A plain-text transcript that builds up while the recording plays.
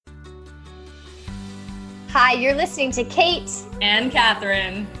Hi, you're listening to Kate and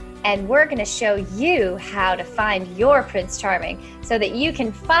Catherine, and we're going to show you how to find your Prince Charming so that you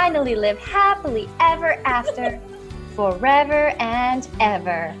can finally live happily ever after forever and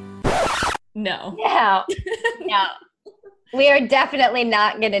ever. No. No. We are definitely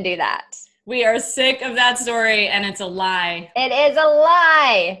not going to do that. We are sick of that story, and it's a lie. It is a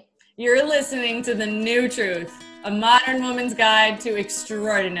lie. You're listening to The New Truth, a modern woman's guide to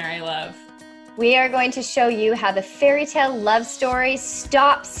extraordinary love. We are going to show you how the fairy tale love story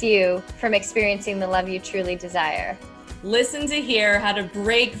stops you from experiencing the love you truly desire. Listen to hear how to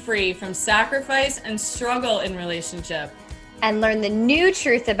break free from sacrifice and struggle in relationship. And learn the new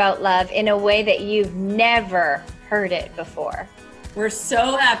truth about love in a way that you've never heard it before. We're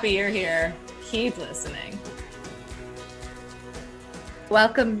so happy you're here. Keep listening.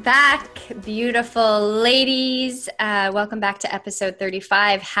 Welcome back, beautiful ladies. Welcome back to episode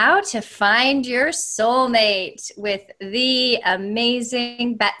 35, How to Find Your Soulmate with the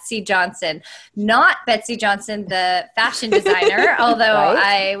amazing Betsy Johnson. Not Betsy Johnson, the fashion designer, although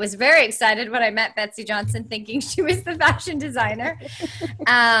right? I was very excited when I met Betsy Johnson thinking she was the fashion designer.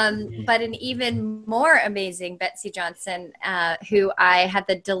 But an even more amazing Betsy Johnson, who I had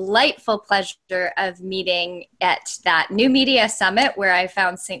the delightful pleasure of meeting at that New Media Summit where I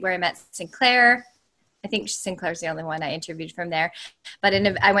met Sinclair. I think Sinclair's the only one I interviewed from there. But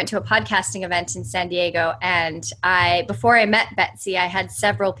I went to a podcasting event in San Diego, and before I met Betsy, I had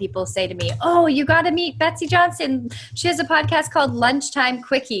several people say to me, "Oh, you got to meet Betsy Johnson. She has a podcast called Lunchtime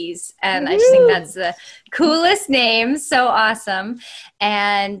Quickies." And I just think that's the coolest name. So awesome.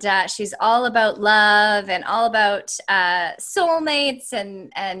 And she's all about love and all about soulmates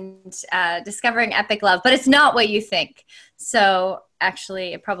and discovering epic love. But it's not what you think. So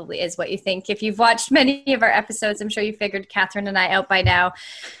actually, it probably is what you think. If you've watched many of our episodes, I'm sure you figured Catherine and I out by now.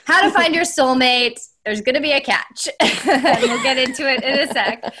 How to find your soulmate. There's going to be a catch. And we'll get into it in a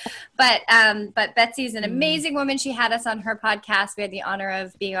sec. But Betsy's an amazing woman. She had us on her podcast. We had the honor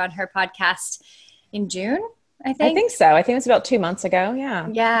of being on her podcast in June, I think so. I think it was about 2 months ago. Yeah.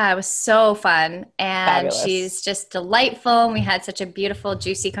 Yeah, it was so fun. And Fabulous. She's just delightful. And we had such a beautiful,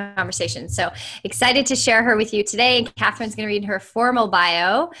 juicy conversation. So excited to share her with you today. Catherine's going to read her formal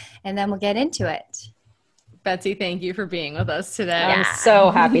bio, and then we'll get into it. Betsy, thank you for being with us today. I'm so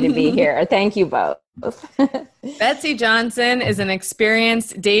happy to be here. Thank you both. Betsy Johnson is an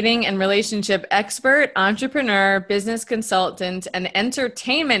experienced dating and relationship expert, entrepreneur, business consultant, and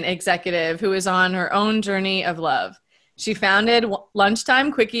entertainment executive who is on her own journey of love. She founded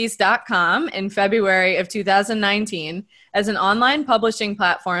lunchtimequickies.com in February of 2019 as an online publishing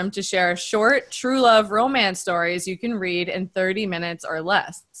platform to share short, true love romance stories you can read in 30 minutes or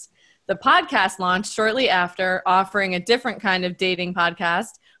less. The podcast launched shortly after, offering a different kind of dating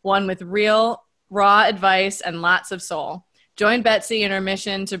podcast, one with real, raw advice and lots of soul. Join Betsy in her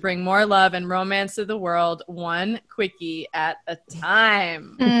mission to bring more love and romance to the world, one quickie at a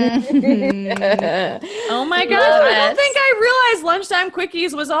time. Mm-hmm. Oh my gosh, I don't think I realized Lunchtime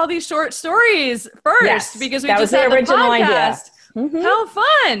Quickies was all these short stories first, because we just had the original idea. Mm-hmm. How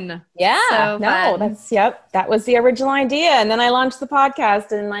fun. Yeah. So fun. That was the original idea. And then I launched the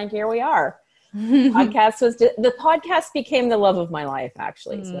podcast, and here we are. The podcast became the love of my life,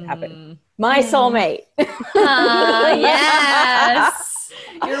 actually, is what happened. My soulmate. Yes.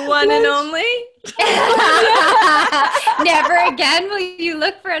 Your one and only. Never again will you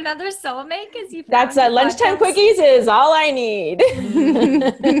look for another soulmate, because you That's Lunchtime Quickies is all I need.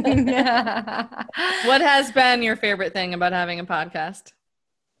 What has been your favorite thing about having a podcast?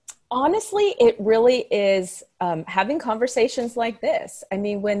 Honestly, it really is having conversations like this. I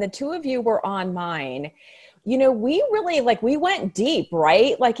mean, when the two of you were on mine, we really we went deep,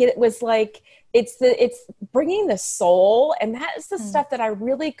 right? It was it's bringing the soul, and that is the stuff that I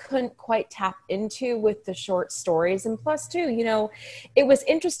really couldn't quite tap into with the short stories. And plus too, it was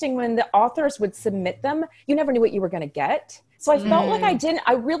interesting when the authors would submit them, you never knew what you were going to get. So I felt like I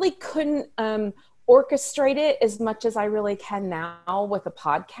really couldn't orchestrate it as much as I really can now with a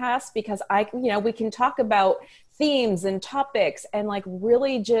podcast, because we can talk about themes and topics and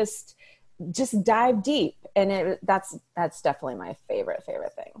really just dive deep. And that's definitely my favorite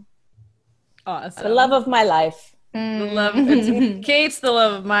thing. Awesome. The love of my life. Kate's the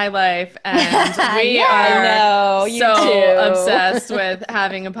love of my life, and we are obsessed with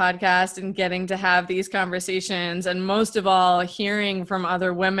having a podcast and getting to have these conversations, and most of all, hearing from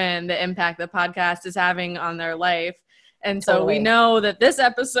other women the impact the podcast is having on their life. And so we know that this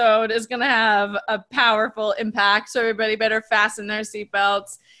episode is going to have a powerful impact. So everybody better fasten their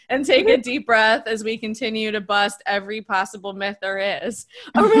seatbelts and take a deep breath as we continue to bust every possible myth there is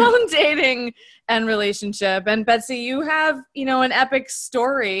around dating and relationship. And Betsy, you have, an epic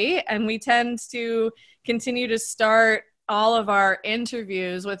story, and we tend to continue to start all of our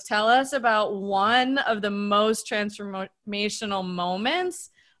interviews with, tell us about one of the most transformational moments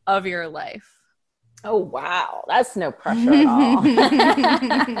of your life. Oh, wow. That's no pressure at all.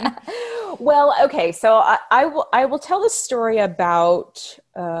 Well, okay. So I will tell the story about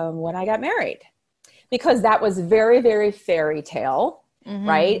when I got married, because that was very, very fairy tale. Mm-hmm.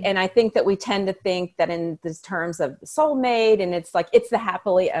 Right. And I think that we tend to think that in these terms of the soulmate, and it's like, it's the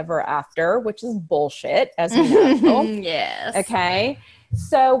happily ever after, which is bullshit, as we know. Yes. Okay.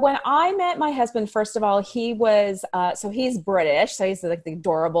 So when I met my husband, first of all, he was, so he's British. So he's like the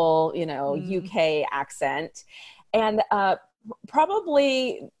adorable, UK accent. And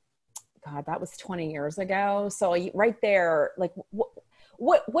probably, God, that was 20 years ago. So right there, like,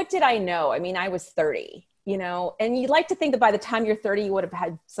 what did I know? I mean, I was 30. And you'd like to think that by the time you're 30, you would have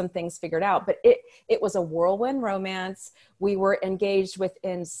had some things figured out, but it was a whirlwind romance. We were engaged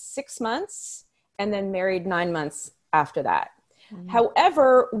within 6 months and then married 9 months after that. Mm-hmm.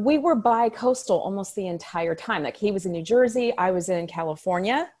 However, we were bi-coastal almost the entire time. Like, he was in New Jersey, I was in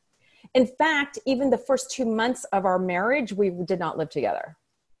California. In fact, even the first 2 months of our marriage, we did not live together.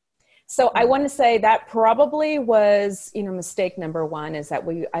 So I want to say that probably was, mistake number one, is that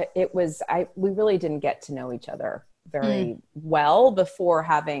we really didn't get to know each other very well before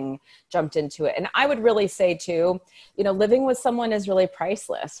having jumped into it. And I would really say too, living with someone is really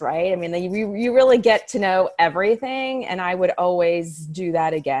priceless, right? I mean, you really get to know everything. And I would always do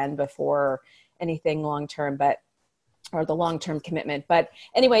that again before anything long-term, or the long-term commitment. But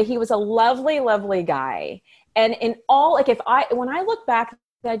anyway, he was a lovely, lovely guy. And in all, like, when I look back,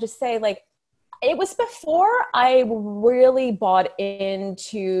 I just say, like, it was before I really bought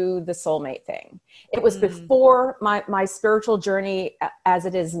into the soulmate thing. It was before my spiritual journey as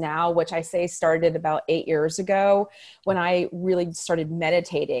it is now, which I say started about 8 years ago, when I really started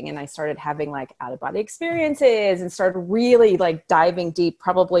meditating and I started having like out of body experiences and started really like diving deep,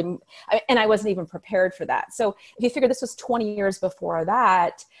 and I wasn't even prepared for that. So if you figure this was 20 years before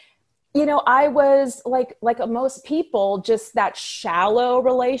that, I was like most people, just that shallow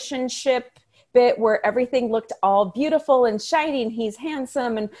relationship bit where everything looked all beautiful and shiny and he's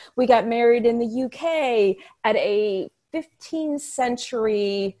handsome. And we got married in the UK at a 15th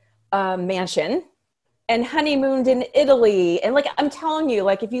century mansion and honeymooned in Italy. And like, I'm telling you,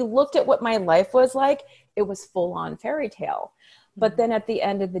 like, if you looked at what my life was like, it was full on fairy tale. But then at the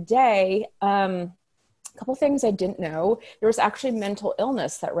end of the day, a couple things I didn't know. There was actually mental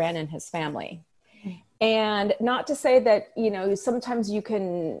illness that ran in his family. And not to say that, sometimes you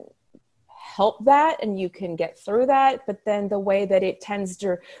can help that and you can get through that, but then the way that it tends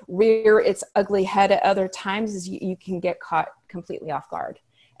to rear its ugly head at other times is you can get caught completely off guard.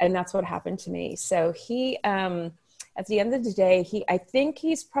 And that's what happened to me. So he, at the end of the day, I think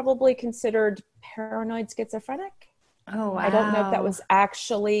he's probably considered paranoid schizophrenic. Oh, wow. I don't know if that was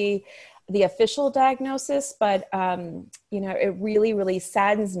actually the official diagnosis, but it really, really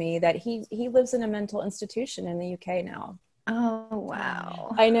saddens me that he lives in a mental institution in the UK now. Oh,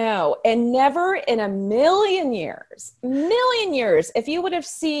 wow. I know. And never in a million years, if you would have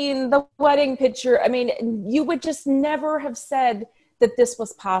seen the wedding picture, I mean, you would just never have said that this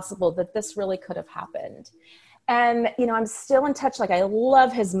was possible, that this really could have happened. And, I'm still in touch. Like, I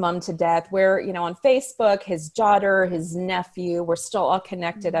love his mom to death, where, on Facebook, his daughter, his nephew, we're still all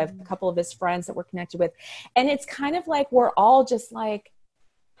connected. I have a couple of his friends that we're connected with. And it's kind of like, we're all just like,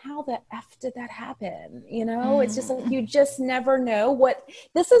 how the F did that happen? It's just like, you just never know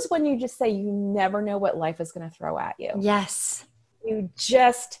this is when you just say, you never know what life is going to throw at you. Yes.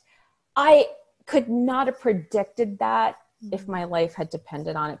 I could not have predicted that if my life had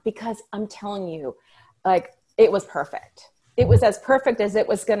depended on it, because I'm telling you, like, it was perfect. It was as perfect as it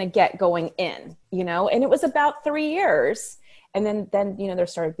was going to get going in, and it was about 3 years. And then, there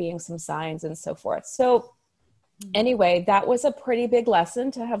started being some signs and so forth. So anyway, that was a pretty big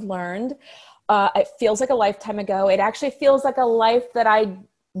lesson to have learned. It feels like a lifetime ago. It actually feels like a life that I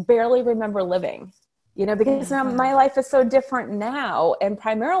barely remember living, because my life is so different now, and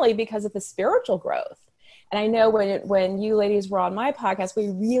primarily because of the spiritual growth. And I know when you ladies were on my podcast, we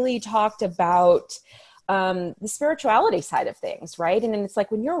really talked about the spirituality side of things, right? And then it's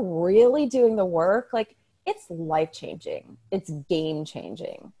like, when you're really doing the work, like, it's life-changing. It's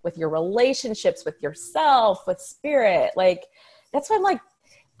game-changing with your relationships, with yourself, with spirit. Like, that's why I'm like,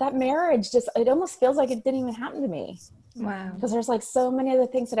 that marriage it almost feels like it didn't even happen to me. Wow. Because there's like so many other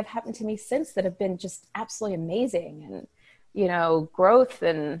things that have happened to me since that have been just absolutely amazing, and, you know, growth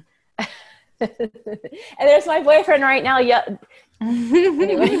and, and there's my boyfriend right now. Yeah.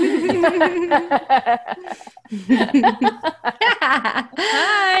 Anyway.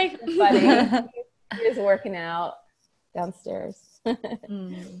 Hi. Funny. He is working out downstairs.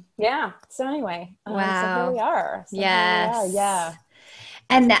 Yeah. So anyway, Wow. so here we are. Yes. Yeah.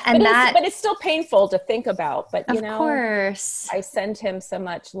 But it's still painful to think about, but you know, of course, I send him so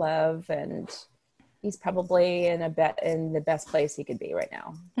much love, and he's probably in the best place he could be right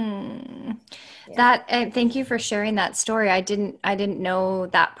now. That, and thank you for sharing that story. I didn't know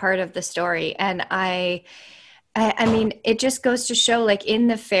that part of the story. And I mean, it just goes to show, like, in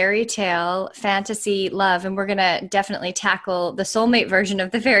the fairy tale fantasy love, and we're going to definitely tackle the soulmate version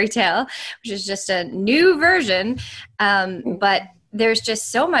of the fairy tale, which is just a new version. But there's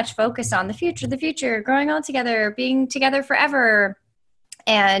just so much focus on the future, growing all together, being together forever.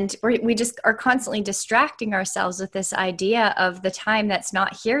 And we just are constantly distracting ourselves with this idea of the time that's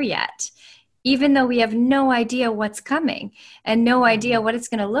not here yet, even though we have no idea what's coming and no idea what it's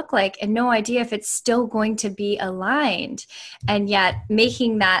going to look like and no idea if it's still going to be aligned. And yet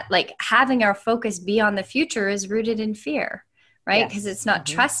making that, like, having our focus be on the future is rooted in fear. Right? Because it's not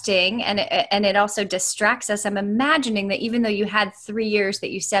trusting, and it also distracts us. I'm imagining that even though you had 3 years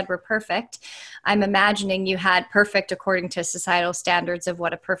that you said were perfect, I'm imagining you had perfect according to societal standards of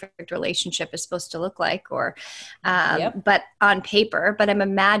what a perfect relationship is supposed to look like, or but on paper. But I'm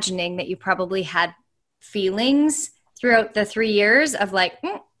imagining that you probably had feelings throughout the 3 years of like,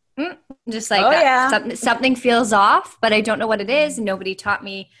 just like that. Something feels off, but I don't know what it is. And nobody taught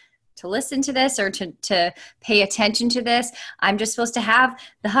me to listen to this or to pay attention to this. I'm just supposed to have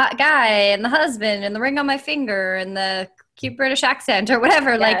the hot guy and the husband and the ring on my finger and the cute British accent or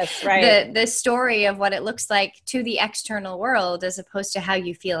whatever, the story of what it looks like to the external world as opposed to how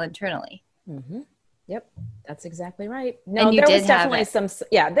you feel internally. Yep, that's exactly right. No, there was definitely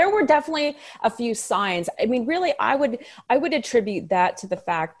there were definitely a few signs. I mean, really, I would attribute that to the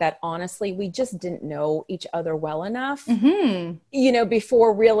fact that honestly, we just didn't know each other well enough, you know,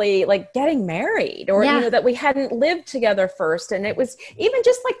 before really like getting married, or, you know, that we hadn't lived together first. And it was even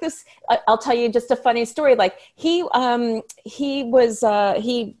just like this, I'll tell you just a funny story. Like he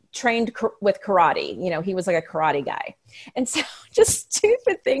trained with karate, you know, he was like a karate guy. And so just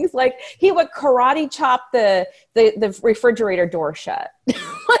stupid things like he would karate chop the refrigerator door shut. Like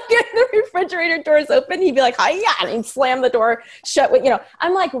if the refrigerator door is open, he'd be like, hi, yeah, and he'd slam the door shut with, you know,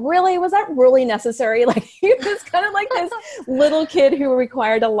 I'm like, really, was that really necessary? Like he was kind of like this little kid who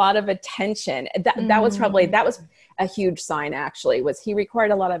required a lot of attention. That was a huge sign, actually, was he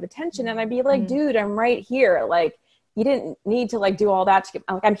required a lot of attention. And I'd be like, dude, I'm right here. Like, you didn't need to like do all that to get,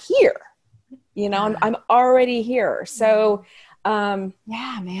 I'm here, you know, I'm already here. So,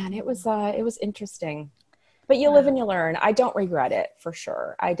 yeah, man, it was interesting, but you live and you learn. I don't regret it, for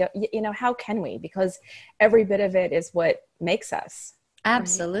sure. I don't, you know, how can we? Because every bit of it is what makes us.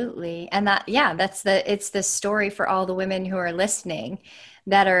 Absolutely. And it's the story for all the women who are listening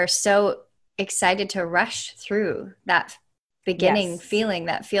that are so excited to rush through that beginning feeling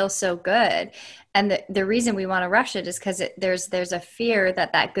that feels so good. And the reason we want to rush it is because there's a fear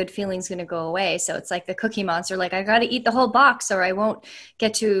that good feeling is going to go away. So it's like the Cookie Monster, like, I got to eat the whole box or I won't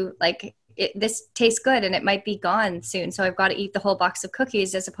get to, like, this tastes good and it might be gone soon. So I've got to eat the whole box of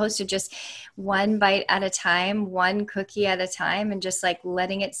cookies, as opposed to just one bite at a time, one cookie at a time, and just like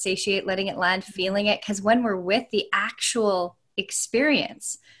letting it satiate, letting it land, feeling it. Because when we're with the actual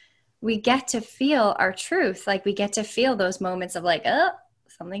experience, we get to feel our truth. Like, we get to feel those moments of like, oh,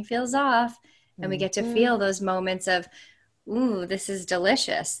 something feels off. And we get to feel those moments of, ooh, this is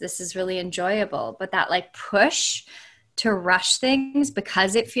delicious. This is really enjoyable. But that like push to rush things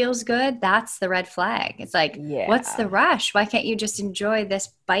because it feels good, that's the red flag. It's like, what's the rush? Why can't you just enjoy this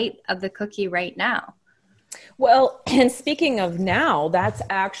bite of the cookie right now? Well, and speaking of now, that's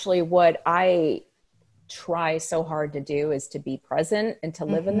actually what I try so hard to do, is to be present and to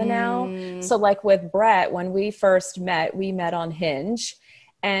live in the now. So like with Brett, when we first met, we met on Hinge,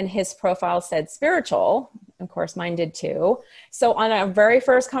 and his profile said spiritual. Of course, mine did too. So on our very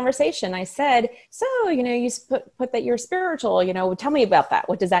first conversation, I said, so, you know, you put that you're spiritual, you know, tell me about that.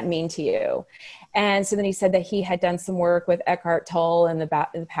 What does that mean to you? And so then he said that he had done some work with Eckhart Tolle and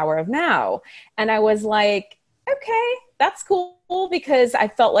the power of now. And I was like, okay, that's cool, because I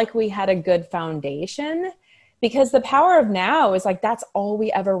felt like we had a good foundation, because the power of now is like, that's all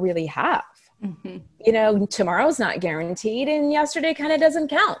we ever really have. You know, tomorrow's not guaranteed, and yesterday kind of doesn't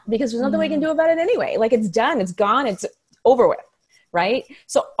count, because there's nothing we can do about it anyway. Like, it's done, it's gone, it's over with. right?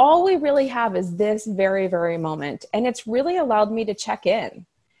 So all we really have is this very, very moment. And it's really allowed me to check in,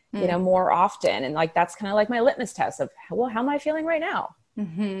 you know, more often. And like, that's kind of like my litmus test of, well, how am I feeling right now?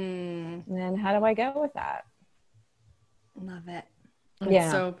 And then how do I go with that? Love it.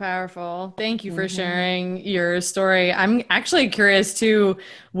 It's so powerful. Thank you for sharing your story. I'm actually curious too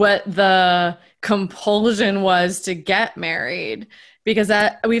what the compulsion was to get married, because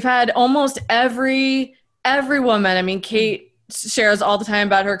we've had almost every woman. I mean, Kate shares all the time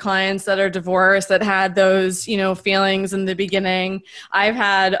about her clients that are divorced that had those, you know, feelings in the beginning. I've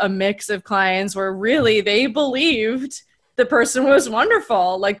had a mix of clients where really they believed the person was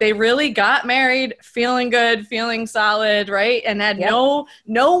wonderful. Like they really got married, feeling good, feeling solid, right? And had no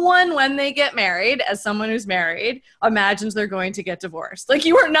one when they get married, as someone who's married, imagines they're going to get divorced. Like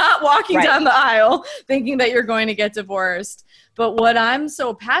you are not walking down the aisle thinking that you're going to get divorced. But what I'm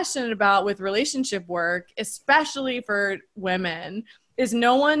so passionate about with relationship work, especially for women, is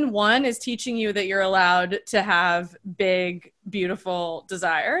no one is teaching you that you're allowed to have big, beautiful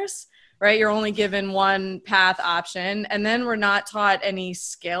desires. Right? You're only given one path option. And then we're not taught any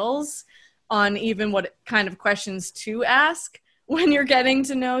skills on even what kind of questions to ask when you're getting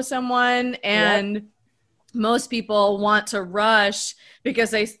to know someone. And most people want to rush because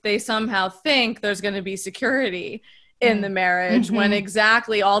they somehow think there's going to be security in the marriage when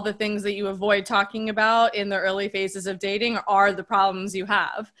exactly all the things that you avoid talking about in the early phases of dating are the problems you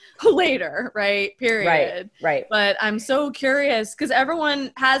have later, right? Period. Right. But I'm so curious because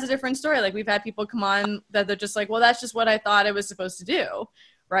everyone has a different story. Like we've had people come on that they're just like, well, that's just what I thought I was supposed to do.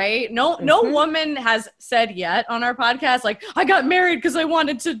 Right? No woman has said yet on our podcast, like, I got married because I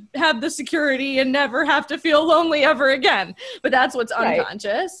wanted to have the security and never have to feel lonely ever again. But that's what's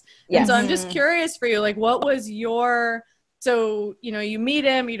unconscious. And so I'm just curious for you, like, what was so, you know, you meet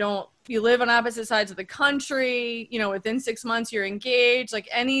him, you live on opposite sides of the country, you know, within 6 months you're engaged, like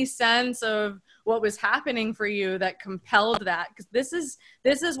any sense of what was happening for you that compelled that? Because this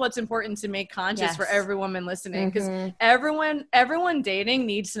is what's important to make conscious for every woman listening, because everyone dating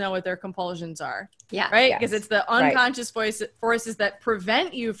needs to know what their compulsions are. Right? Because it's the unconscious forces that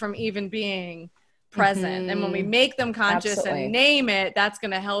prevent you from even being present. And when we make them conscious and name it, that's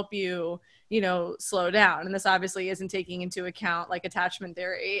going to help you, you know, slow down. And this obviously isn't taking into account like attachment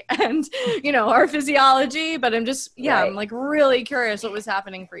theory and, you know, our physiology, but I'm just, I'm like really curious what was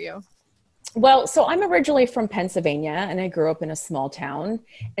happening for you. Well, so I'm originally from Pennsylvania and I grew up in a small town.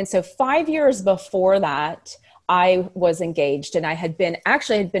 And so 5 years before that, I was engaged and I had been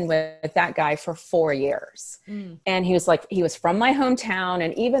with that guy for 4 years. And he was from my hometown.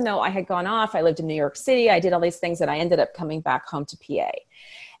 And even though I had gone off, I lived in New York City, I did all these things and I ended up coming back home to PA.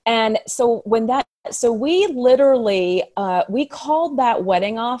 And so we literally, we called that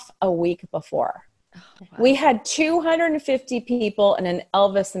wedding off a week before. Oh, wow. We had 250 people and an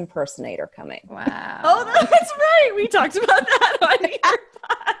Elvis impersonator coming. Wow. Oh, that's right. We talked about that on your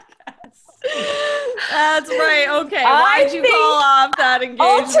podcast. That's right. Okay. Why'd you call off that engagement?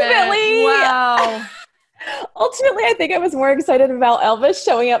 Ultimately, I think I was more excited about Elvis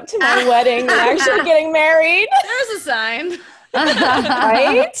showing up to my wedding than actually getting married. There's a sign.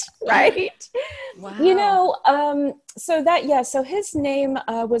 Right. Wow. You know, so his name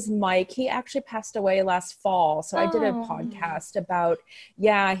was Mike. He actually passed away last fall. So I did a podcast about,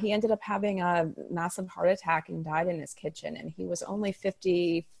 he ended up having a massive heart attack and died in his kitchen. And he was only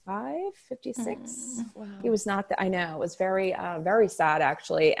 55, 56. Wow. He was not I know, it was very, very sad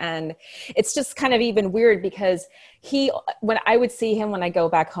actually. And it's just kind of even weird because when I would see him when I go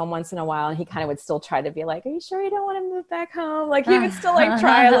back home once in a while, and he kind of would still try to be like, are you sure you don't want to move back home? Like he would still like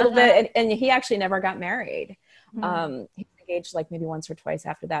try a little bit. And he actually never got married. He was engaged like maybe once or twice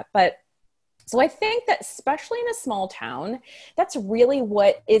after that. But so I think that especially in a small town, that's really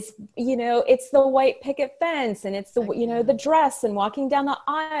what is, you know, it's the white picket fence and it's the, you know, the dress and walking down the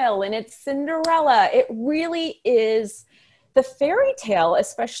aisle and it's Cinderella. It really is the fairy tale,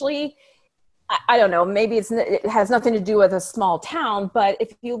 especially, I don't know, maybe it has nothing to do with a small town, but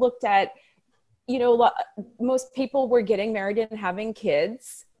if you looked at, you know, most people were getting married and having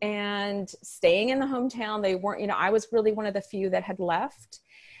kids and staying in the hometown. They weren't, you know, I was really one of the few that had left.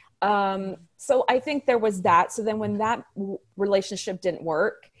 So I think there was that. So then when that relationship didn't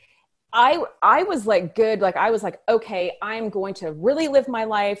work, I was like, good. Like, I was like, okay, I'm going to really live my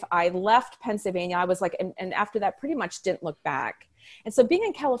life. I left Pennsylvania. I was like, and after that pretty much didn't look back. And so being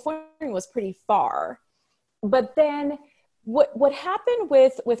in California was pretty far, but then what happened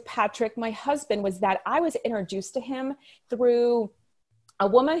with Patrick, my husband, was that I was introduced to him through a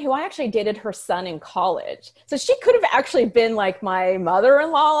woman who I actually dated her son in college. So she could have actually been like my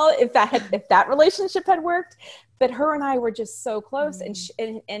mother-in-law if that relationship had worked. but her and I were just so close,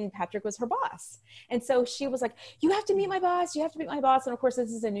 and Patrick was her boss. And so she was like, you have to meet my boss. You have to meet my boss. And of course,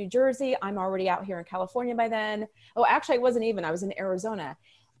 this is in New Jersey. I'm already out here in California by then. Oh, actually, I wasn't even. I was in Arizona.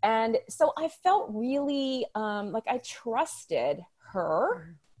 And so I felt really like I trusted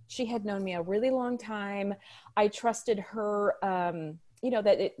her. She had known me a really long time. I trusted her,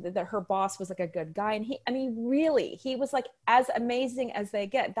 that her boss was like a good guy. And really, he was like as amazing as they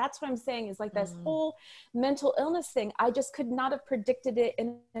get. That's what I'm saying is like this whole mental illness thing. I just could not have predicted it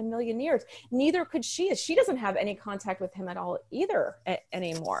in a million years. Neither could she. She doesn't have any contact with him at all either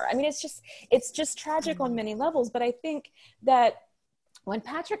anymore. I mean, it's just tragic on many levels. But I think that when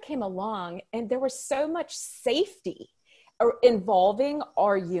Patrick came along and there was so much safety involving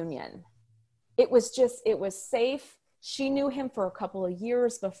our union, it was safe. She knew him for a couple of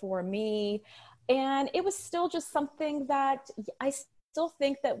years before me. And it was still just something that I still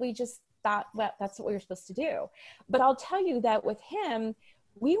think that we just thought, well, that's what we were supposed to do. But I'll tell you that with him,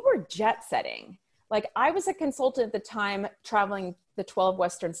 we were jet setting. Like I was a consultant at the time, traveling the 12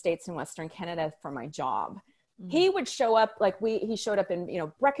 Western states in Western Canada for my job. He would show up he showed up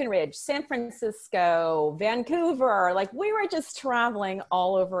in, Breckenridge, San Francisco, Vancouver, like we were just traveling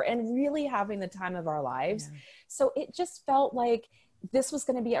all over and really having the time of our lives. Yeah. So it just felt like this was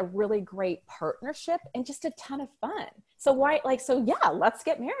going to be a really great partnership and just a ton of fun. So let's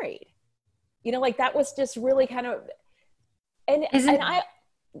get married. That was just really kind of,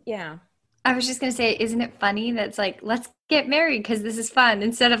 I was just going to say, isn't it funny that's like, let's get married because this is fun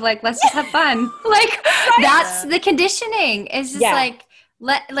instead of like, let's just have fun. Like that's the conditioning. It's just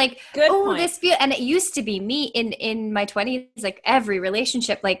good point. This feel, and it used to be me in my 20s, like every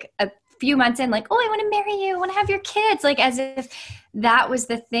relationship, like a few months in, like, oh, I want to marry you. I want to have your kids. Like as if that was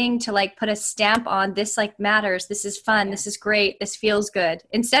the thing to like put a stamp on this, like matters. This is fun. Yeah. This is great. This feels good.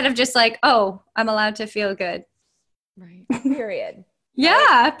 Instead of just like, oh, I'm allowed to feel good. Right. Period.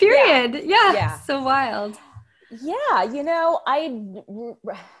 Yeah, period. Yeah. So wild. Yeah,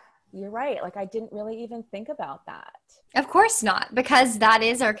 you're right. Like I didn't really even think about that. Of course not, because that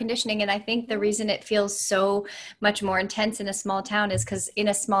is our conditioning. And I think the reason it feels so much more intense in a small town is because in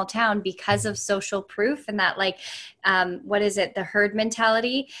a small town, because of social proof and that the herd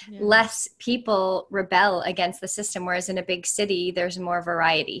mentality, less people rebel against the system. Whereas in a big city, there's more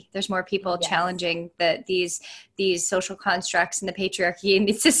variety. There's more people challenging these social constructs and the patriarchy and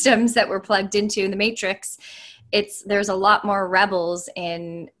these systems that we're plugged into in the matrix. There's a lot more rebels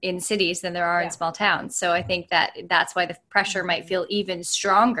in cities than there are in small towns. So I think that's why the pressure might feel even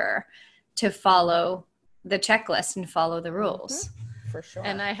stronger to follow the checklist and follow the rules. For sure.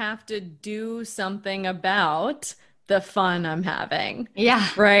 And I have to do something about the fun I'm having. Yeah.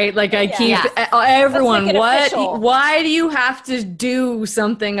 Right. Like I keep everyone, why do you have to do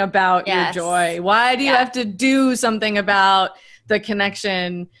something about your joy? Why do you have to do something about the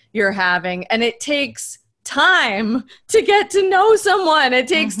connection you're having? And it takes time to get to know someone. It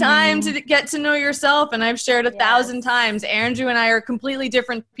takes time to get to know yourself. And I've shared 1,000 times, Andrew and I are completely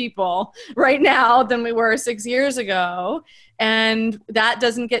different people right now than we were 6 years ago. And that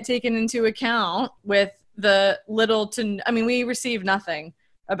doesn't get taken into account with the we receive nothing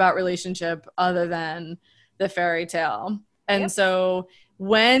about relationship other than the fairy tale. And so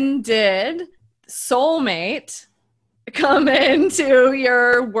when did Soulmate come into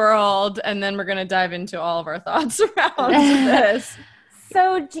your world? And then we're going to dive into all of our thoughts around this.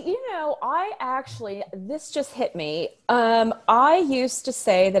 So, this just hit me. I used to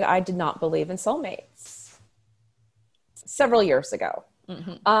say that I did not believe in soulmates several years ago.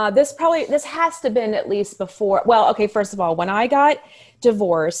 This has to have been at least before. Well, okay. First of all, when I got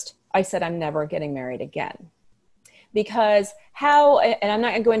divorced, I said, I'm never getting married again. Because and I'm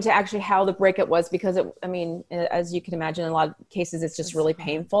not going to go into actually how the breakup was, because as you can imagine, in a lot of cases, it's just really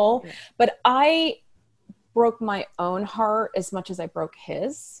painful. Yeah. But I broke my own heart as much as I broke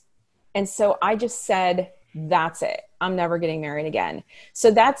his. And so I just said, that's it. I'm never getting married again.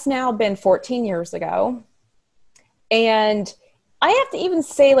 So that's now been 14 years ago. And I have to even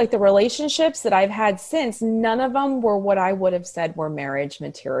say, like, the relationships that I've had since, none of them were what I would have said were marriage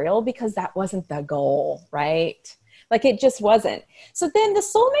material, because that wasn't the goal, right? Like it just wasn't. So then the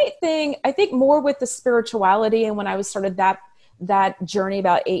soulmate thing, I think more with the spirituality, and when I started that journey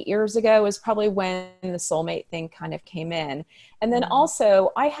about 8 years ago is probably when the soulmate thing kind of came in. And then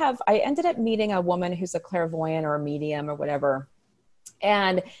also I ended up meeting a woman who's a clairvoyant or a medium or whatever.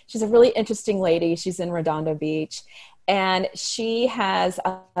 And she's a really interesting lady. She's in Redondo Beach, and she has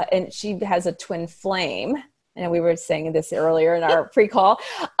a twin flame. And we were saying this earlier in our pre-call,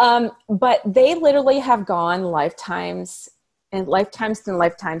 but they literally have gone lifetimes and lifetimes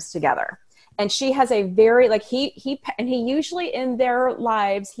together. And she has a very, like, he usually in their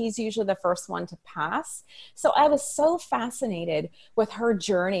lives, he's usually the first one to pass. So I was so fascinated with her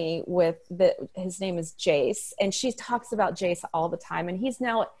journey with his name is Jace. And she talks about Jace all the time. And he's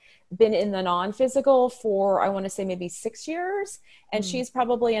now been in the non-physical for, I want to say maybe 6 years. And she's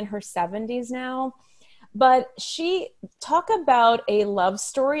probably in her 70s now. But she talk about a love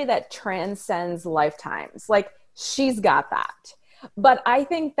story that transcends lifetimes. Like, she's got that. But I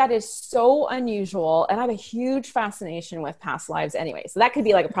think that is so unusual. And I have a huge fascination with past lives anyway. So that could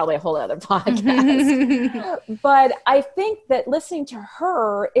be like probably a whole other podcast. But I think that listening to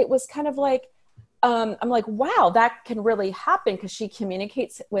her, it was kind of like, I'm like, wow, that can really happen, because she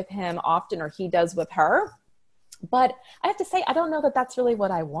communicates with him often, or he does with her. But I have to say, I don't know that that's really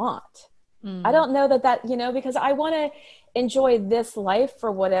what I want. I don't know that, because I want to enjoy this life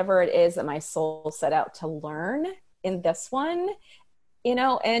for whatever it is that my soul set out to learn in this one,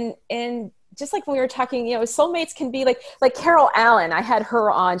 and just like when we were talking, soulmates can be like Carol Allen. I had her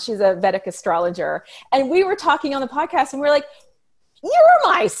on, she's a Vedic astrologer, and we were talking on the podcast, and we were like, you're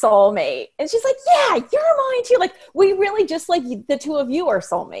my soulmate. And she's like, yeah, you're mine too. Like, we really, just like the two of you are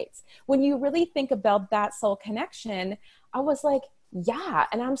soulmates. When you really think about that soul connection, I was like, yeah.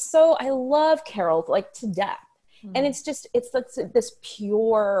 And I love Carol like to death. And it's this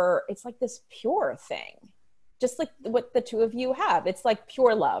pure thing, just like what the two of you have. It's like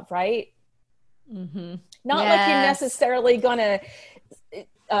pure love, right? Mm-hmm. Not like you're necessarily gonna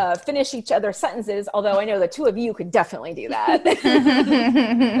finish each other's sentences, although I know the two of you could definitely do that.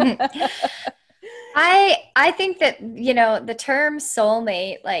 I think that, the term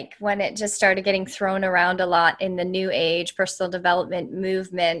soulmate, like when it just started getting thrown around a lot in the new age personal development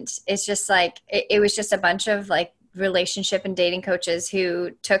movement, it's just like, it was just a bunch of like relationship and dating coaches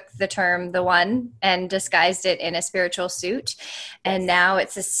who took the term the one and disguised it in a spiritual suit. And now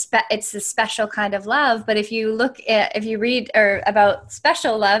it's a special kind of love. But if you read about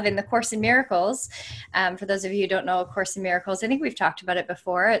special love in the Course in Miracles, for those of you who don't know A Course in Miracles, I think we've talked about it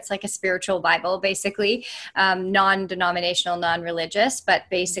before. It's like a spiritual Bible, basically, non-denominational, non-religious, but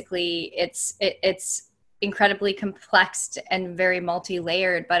basically it's incredibly complex and very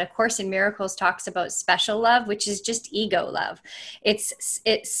multi-layered. But A Course in Miracles talks about special love, which is just ego love. It's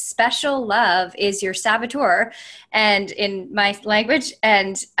special love is your saboteur, and in my language,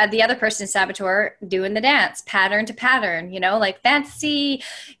 and the other person is saboteur doing the dance, pattern to pattern, like fantasy,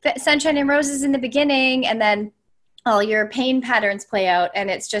 sunshine and roses in the beginning, and then all your pain patterns play out, and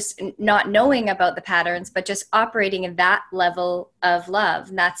it's just not knowing about the patterns, but just operating in that level of love.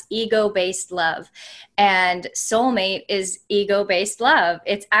 And that's ego-based love. And soulmate is ego-based love.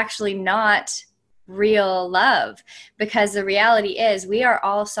 It's actually not real love, because the reality is we are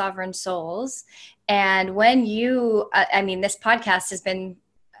all sovereign souls. And when this podcast has been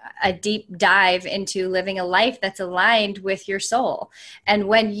a deep dive into living a life that's aligned with your soul. And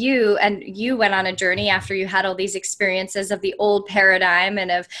when you went on a journey after you had all these experiences of the old paradigm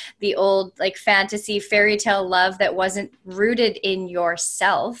and of the old like fantasy fairy tale love that wasn't rooted in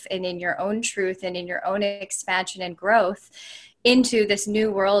yourself and in your own truth and in your own expansion and growth, into this new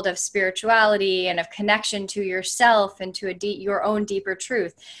world of spirituality and of connection to yourself and to your own deeper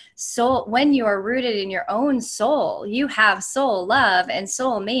truth. So when you are rooted in your own soul, you have soul love and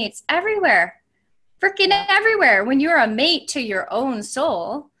soul mates everywhere, freaking everywhere. When you're a mate to your own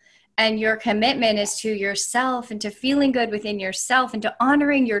soul, and your commitment is to yourself and to feeling good within yourself and to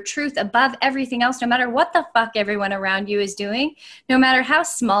honoring your truth above everything else, no matter what the fuck everyone around you is doing, no matter how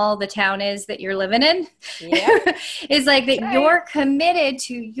small the town is that you're living in, is like that right. You're committed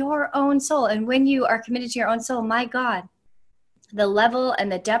to your own soul. And when you are committed to your own soul, my God, the level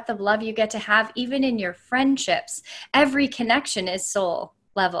and the depth of love you get to have, even in your friendships, every connection is soul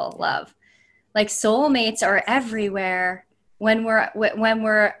level love. Like soulmates are everywhere. When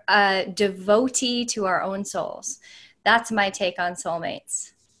we're a devotee to our own souls. That's my take on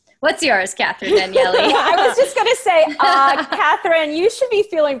soulmates. What's yours, Catherine Daniele? I was just going to say, Catherine, you should be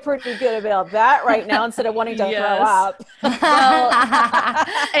feeling pretty good about that right now instead of wanting to throw up. Well,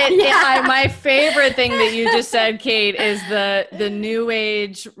 my favorite thing that you just said, Kate, is the new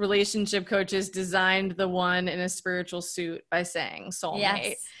age relationship coaches designed the one in a spiritual suit by saying soulmate.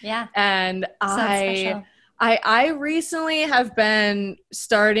 Yes. Yeah. And Special. I recently have been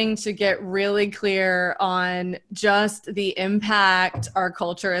starting to get really clear on just the impact our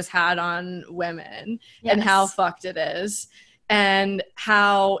culture has had on women and how fucked it is, and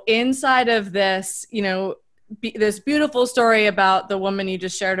how inside of this, this beautiful story about the woman you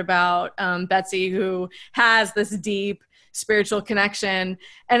just shared about, Betsy, who has this deep spiritual connection.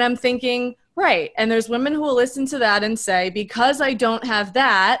 And I'm thinking, Right. And there's women who will listen to that and say, because I don't have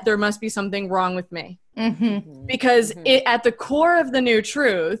that, there must be something wrong with me. Because at the core of the new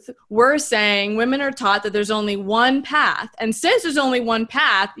truth, we're saying women are taught that there's only one path. And since there's only one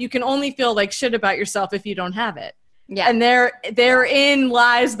path, you can only feel like shit about yourself if you don't have it. Yeah. And therein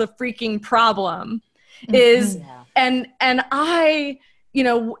lies the freaking problem is, and I, you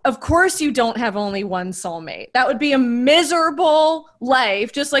know, of course you don't have only one soulmate. That would be a miserable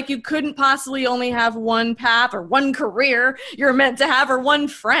life, just like you couldn't possibly only have one path or one career you're meant to have or one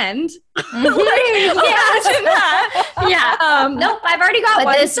friend. Imagine that. Nope, I've already got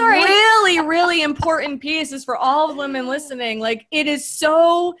one. This really, really important piece is for all the women listening. Like, it is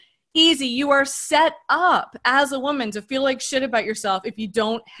so easy. You are set up as a woman to feel like shit about yourself if you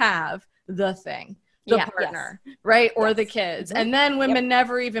don't have the thing. The partner, right? Or the kids. And then women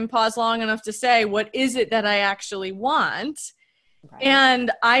never even pause long enough to say, what is it that I actually want? Right.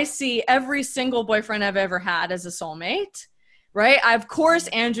 And I see every single boyfriend I've ever had as a soulmate, right? Of course,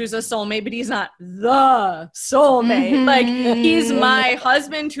 Andrew's a soulmate, but he's not the soulmate. Like, he's my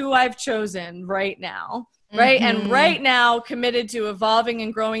husband who I've chosen right now. Right. And right now committed to evolving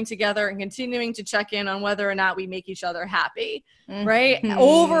and growing together and continuing to check in on whether or not we make each other happy. Right.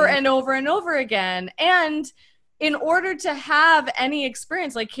 Over and over and over again. And in order to have any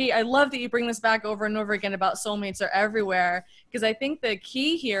experience, like, Kate, I love that you bring this back over and over again about soulmates are everywhere. Because I think the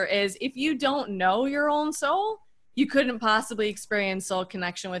key here is if you don't know your own soul, you couldn't possibly experience soul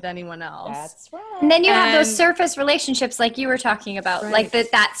connection with anyone else. That's right. And then you have those surface relationships like you were talking about, like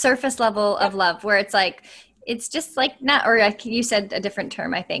that surface level of love where it's like, it's just like not, or like you said a different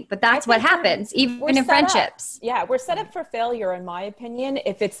term, I think, but that's what happens even in friendships. We're set up for failure, in my opinion,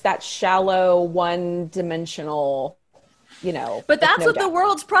 if it's that shallow, one-dimensional, you know. But that's what the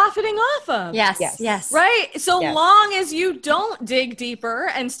world's profiting off of. Yes. Right? So long as you don't dig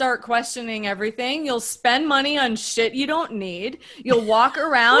deeper and start questioning everything, you'll spend money on shit you don't need. You'll walk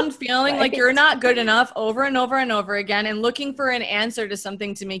around feeling like you're not good enough over and over and over again and looking for an answer to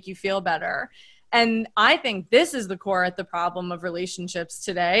something to make you feel better. And I think this is the core at the problem of relationships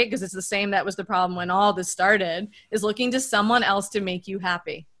today, because it's the same that was the problem when all this started, is looking to someone else to make you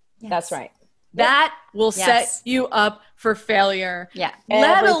happy. That's right. That will set you up for failure.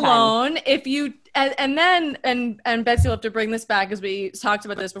 Let alone if you, and Betsy will have to bring this back, as we talked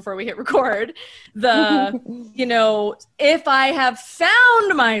about this before we hit record. You know, if I have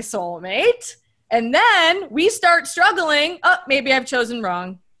found my soulmate and then we start struggling, maybe I've chosen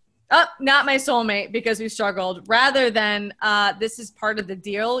wrong. Not my soulmate because we struggled. Rather than this is part of the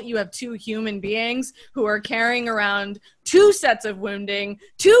deal. You have two human beings who are carrying around two sets of wounding,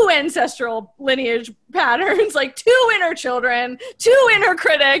 two ancestral lineage patterns, like two inner children, two inner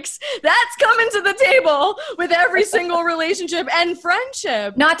critics. That's coming to the table with every single relationship and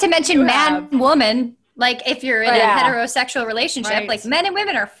friendship. Not to mention man, woman. Like if you're in a heterosexual relationship, like men and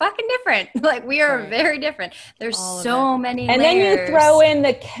women are fucking different. Like we are very different. There's so many layers. And then you throw in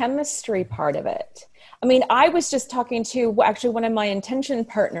the chemistry part of it. I mean, I was just talking to actually one of my intention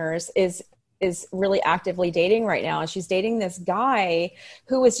partners is really actively dating right now. And she's dating this guy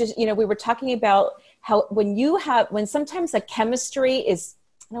who is just, you know, we were talking about how when sometimes the chemistry is,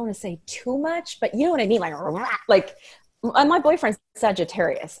 I don't want to say too much, but you know what I mean? Like my boyfriend's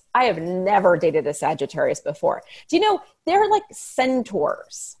Sagittarius. I have never dated a Sagittarius before. Do you know, they're like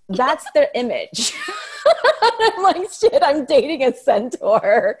centaurs. That's their image. I'm like, shit, I'm dating a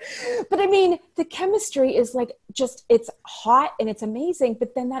centaur. But I mean, the chemistry is like just, it's hot and it's amazing,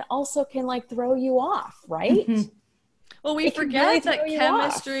 but then that also can like throw you off, right? Well, we forget that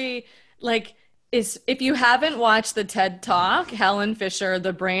chemistry, like, is, if you haven't watched the TED Talk, Helen Fisher,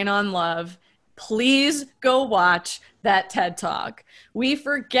 The Brain on Love, please go watch that TED Talk. We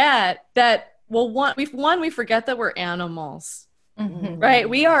forget that, we forget that we're animals, right?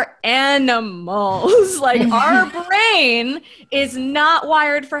 We are animals. Like our brain is not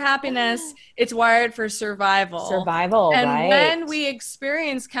wired for happiness. It's wired for survival. And when we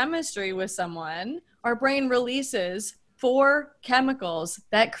experience chemistry with someone, our brain releases 4 chemicals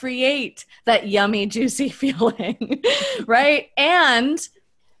that create that yummy, juicy feeling, right? And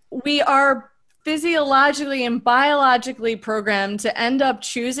we are physiologically and biologically programmed to end up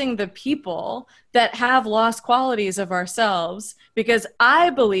choosing the people that have lost qualities of ourselves, because I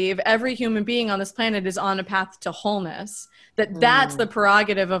believe every human being on this planet is on a path to wholeness, that's the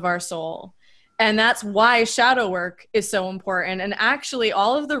prerogative of our soul. And that's why shadow work is so important. And actually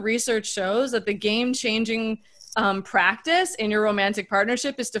all of the research shows that the game-changing practice in your romantic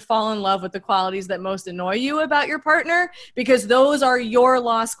partnership is to fall in love with the qualities that most annoy you about your partner, because those are your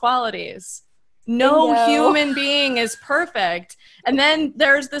lost qualities. No Bingo. human being is perfect. And then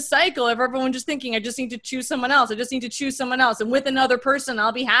there's the cycle of everyone just thinking, I just need to choose someone else. I just need to choose someone else. And with another person,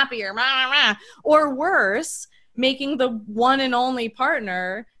 I'll be happier. Or worse, making the one and only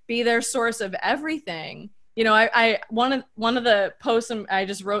partner be their source of everything. You know, one of the posts I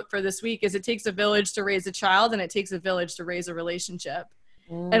just wrote for this week is, it takes a village to raise a child, and it takes a village to raise a relationship.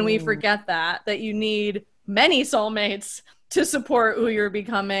 And we forget that you need many soulmates to support who you're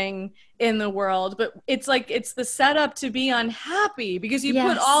becoming in the world. But it's like, it's the setup to be unhappy, because you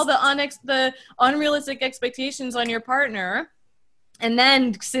put all the unrealistic expectations on your partner. And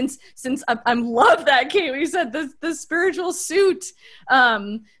then since I love that, Kate, you said the spiritual suit,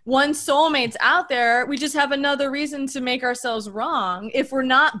 one soulmate's out there, we just have another reason to make ourselves wrong if we're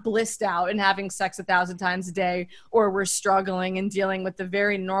not blissed out and having sex 1,000 times a day, or we're struggling and dealing with the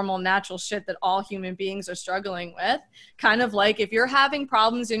very normal, natural shit that all human beings are struggling with. Kind of like, if you're having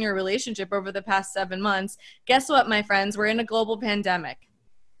problems in your relationship over the past 7 months, guess what, my friends? We're in a global pandemic.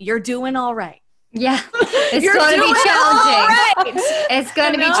 You're doing all right. Yeah, it's going to be challenging. Right. It's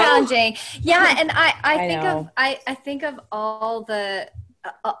going to be challenging. Yeah, and I think of all the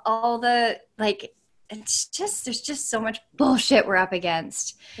like, it's just, there's just so much bullshit we're up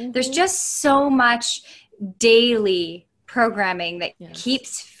against. There's just so much daily programming that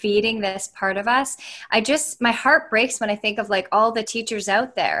keeps feeding this part of us. My heart breaks when I think of like all the teachers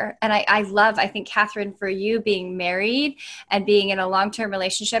out there. And I think, Catherine, for you being married and being in a long-term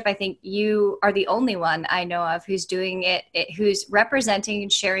relationship, I think you are the only one I know of who's doing it, who's representing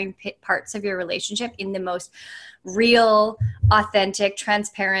and sharing parts of your relationship in the most real, authentic,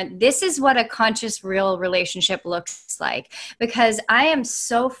 transparent. This is what a conscious, real relationship looks like. Because I am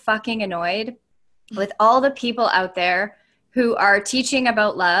so fucking annoyed with all the people out there who are teaching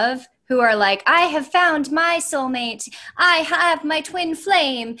about love, who are like, I have found my soulmate. I have my twin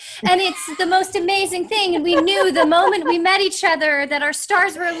flame. And it's the most amazing thing. And we knew the moment we met each other that our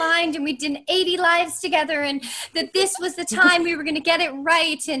stars were aligned and we did 80 lives together, and that this was the time we were going to get it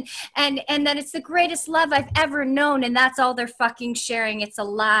right. And that it's the greatest love I've ever known. And that's all they're fucking sharing. It's a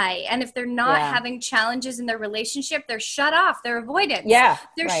lie. And if they're not having challenges in their relationship, they're shut off. They're avoidance. Yeah,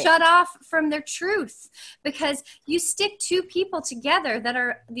 they're shut off from their truth, because you stick two people together that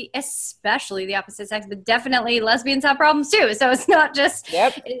are especially the opposite sex, but definitely lesbians have problems too. So it's not just,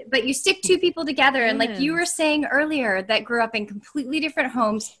 but you stick two people together. And like you were saying earlier, that grew up in completely different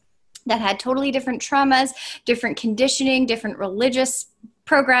homes, that had totally different traumas, different conditioning, different religious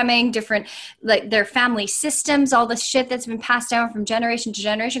programming, different, like their family systems, all the shit that's been passed down from generation to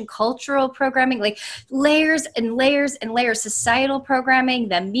generation, cultural programming, like layers and layers and layers, societal programming,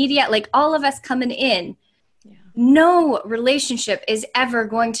 the media, like all of us coming in. No relationship is ever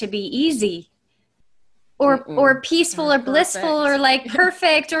going to be easy or peaceful or blissful or like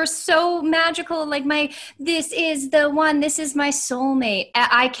perfect or so magical. Like this is the one, this is my soulmate.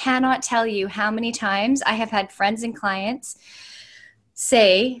 I cannot tell you how many times I have had friends and clients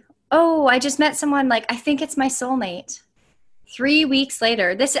say, oh, I just met someone, like, I think it's my soulmate. 3 weeks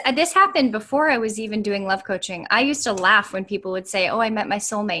later, this happened before I was even doing love coaching. I used to laugh when people would say, oh, I met my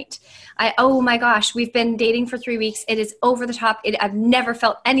soulmate. Oh my gosh, we've been dating for 3 weeks. It is over the top. I've never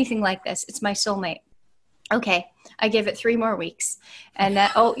felt anything like this. It's my soulmate. Okay, I give it 3 more weeks. And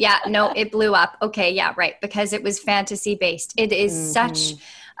that, oh yeah, no, it blew up. Okay, yeah, right. Because it was fantasy based. It is such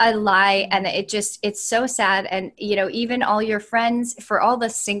a lie. And it's so sad. And, you know, even all your friends, for all the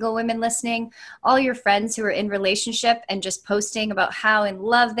single women listening, all your friends who are in relationship and just posting about how in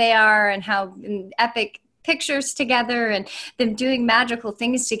love they are and how epic pictures together and them doing magical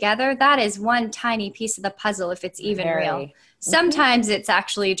things together, that is one tiny piece of the puzzle, if it's even real. Sometimes it's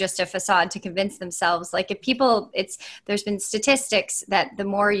actually just a facade to convince themselves. Like if people, there's been statistics that the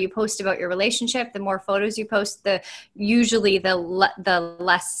more you post about your relationship, the more photos you post, usually the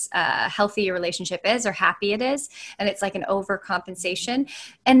less healthy your relationship is or happy it is. And it's like an overcompensation.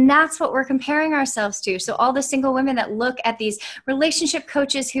 And that's what we're comparing ourselves to. So all the single women that look at these relationship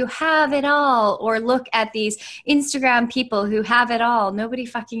coaches who have it all, or look at these Instagram people who have it all, nobody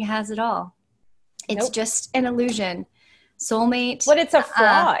fucking has it all. It's just an illusion. Soulmate. But it's a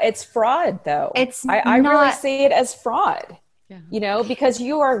fraud. It's fraud, though. I really see it as fraud, you know, because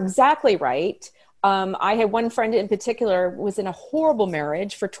you are exactly right. I had one friend in particular was in a horrible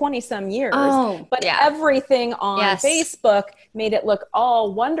marriage for 20 some years, but everything on Facebook made it look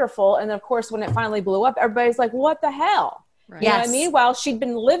all wonderful. And of course, when it finally blew up, everybody's like, what the hell? Right. You know what I mean? While she'd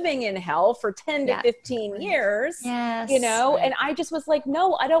been living in hell for 10 to 15 years, you know, and I just was like,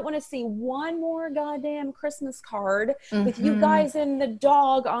 no, I don't want to see one more goddamn Christmas card with you guys and the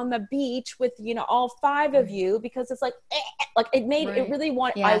dog on the beach with, you know, all 5 of you, because it's like, it made it really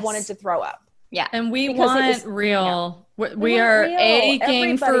I wanted to throw up. Yeah. And we Because want real. We want are real.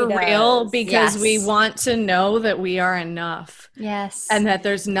 aching for Everybody real does. because we Yes. want to know that we are enough. Yes. And that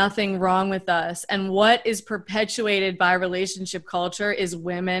there's nothing wrong with us. And what is perpetuated by relationship culture is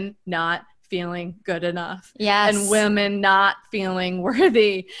women not feeling good enough. Yes. And women not feeling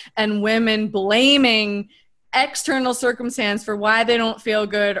worthy. And women blaming external circumstance for why they don't feel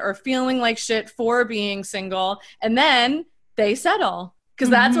good or feeling like shit for being single. And then they settle. Because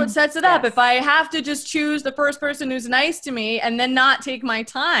that's what sets it up. Yes. If I have to just choose the first person who's nice to me and then not take my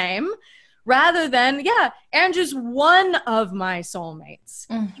time, rather than, Andrew's one of my soulmates.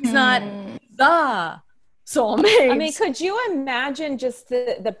 He's not the soulmate. I mean, could you imagine just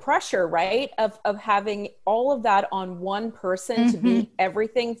the pressure, right? Of having all of that on one person to be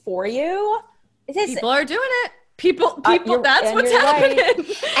everything for you? People are doing it. People, that's what's right.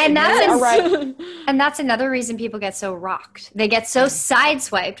 happening. And that's right. And that's another reason people get so rocked. They get so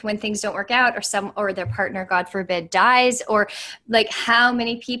sideswiped when things don't work out, or their partner, God forbid, dies, or like how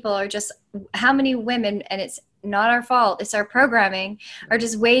many women, and it's not our fault, it's our programming, are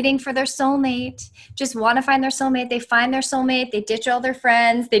just waiting for their soulmate, just want to find their soulmate. They find their soulmate, they ditch all their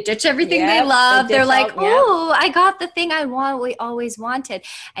friends, they ditch everything they love. They're like, oh, I got the thing I always wanted.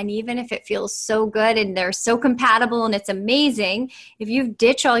 And even if it feels so good and they're so compatible and it's amazing, if you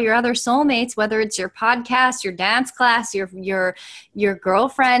ditch all your other soulmates, whether it's your podcast, your dance class, your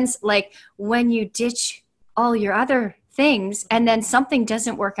girlfriends, like when you ditch all your other things and then something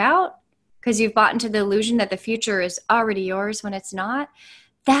doesn't work out, because you've bought into the illusion that the future is already yours when it's not,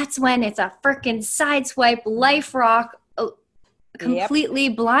 that's when it's a freaking sideswipe, life rock, completely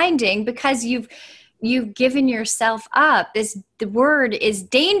blinding, because you've given yourself up. The word is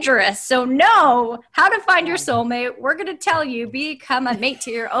dangerous. So know how to find your soulmate. We're going to tell you, become a mate to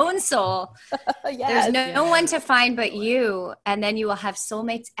your own soul. There's no one to find but you. And then you will have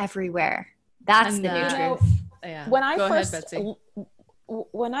soulmates everywhere. That's the new truth.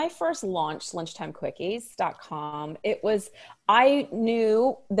 When I first launched lunchtimequickies.com, I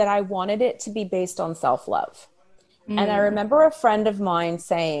knew that I wanted it to be based on self-love. And I remember a friend of mine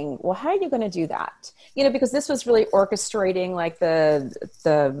saying, well, how are you going to do that? Because this was really orchestrating like the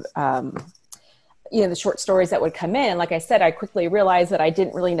short stories that would come in. Like I said, I quickly realized that I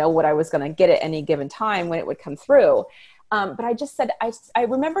didn't really know what I was going to get at any given time when it would come through. But I just said, I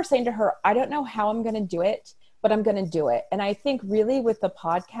remember saying to her, I don't know how I'm going to do it, but I'm going to do it. And I think really with the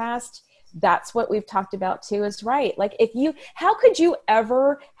podcast, that's what we've talked about too, is right. Like how could you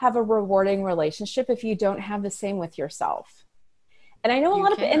ever have a rewarding relationship if you don't have the same with yourself? And I know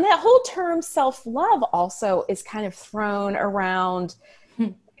and that whole term self-love also is kind of thrown around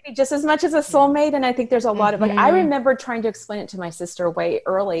just as much as a soulmate. And I think there's a lot of I remember trying to explain it to my sister way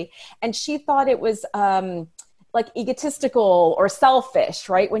early, and she thought it was, like egotistical or selfish,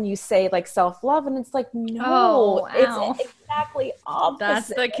 right? When you say like self-love, and it's like, no, it's exactly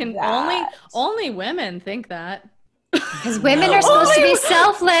opposite. That's only women think that. Because women are supposed to be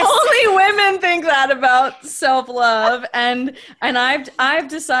selfless. Only women think that about self-love. and I've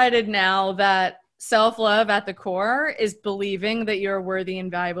decided now that self-love at the core is believing that you're worthy and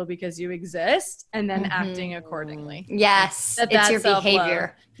valuable because you exist, and then acting accordingly. Yes. It's your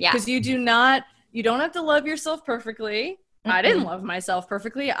behavior. Yeah. Because you don't have to love yourself perfectly. I didn't love myself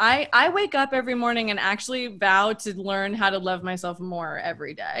perfectly. I wake up every morning and actually vow to learn how to love myself more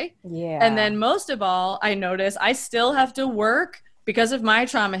every day. Yeah. And then most of all, I notice I still have to work because of my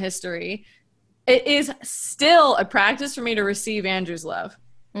trauma history. It is still a practice for me to receive Andrew's love.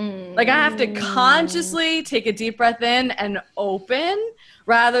 Like I have to consciously take a deep breath in and open,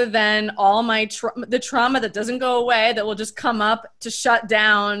 rather than all my the trauma that doesn't go away, that will just come up to shut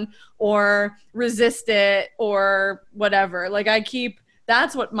down or resist it or whatever. Like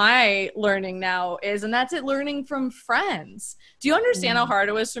that's what my learning now is. And that's it, learning from friends. Do you understand how hard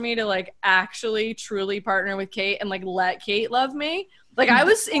it was for me to like actually truly partner with Kate and like let Kate love me? Like I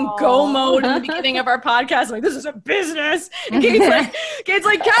was in go mode in the beginning of our podcast. I'm like, this is a business. And Kate's like,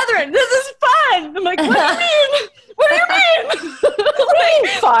 Catherine, this is fun. I'm like, what do you mean? What do you mean? What do you mean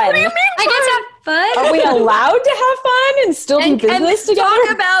fun? I get to have fun. Are we allowed to have fun and still do business together?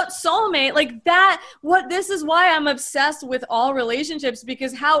 Talk about soulmate like that. This is why I'm obsessed with all relationships,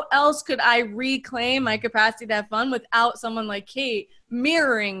 because how else could I reclaim my capacity to have fun without someone like Kate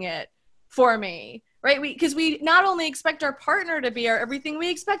mirroring it for me? Right? Because we not only expect our partner to be our everything,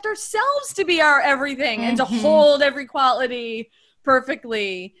 we expect ourselves to be our everything and to hold every quality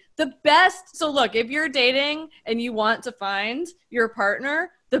perfectly. The best. So look, if you're dating and you want to find your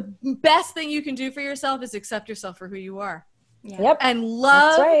partner, the best thing you can do for yourself is accept yourself for who you are. Yeah. Yep. And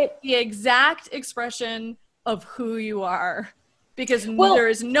love the exact expression of who you are. because there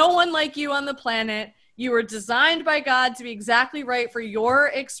is no one like you on the planet. You were designed by God to be exactly right for your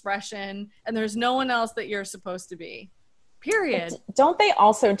expression, and there's no one else that you're supposed to be. Period. Don't they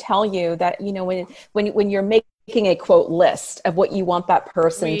also tell you that, you know, when you're making a quote list of what you want that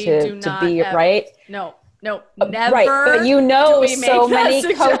person to be, right? No, never. Right. But you know, so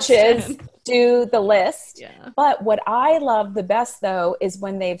many coaches do the list. Yeah. But what I love the best, though, is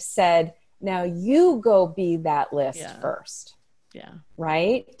when they've said, now you go be that list first. Yeah.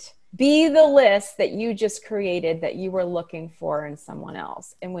 Right? Be the list that you just created that you were looking for in someone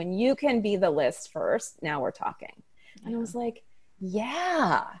else. And when you can be the list first, now we're talking. Yeah. And I was like,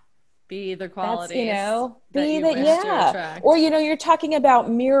 yeah. Be the qualities. That's, you know, be that, yeah. Or, you know, you're talking about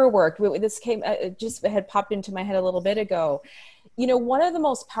mirror work. This came, just had popped into my head a little bit ago. You know, one of the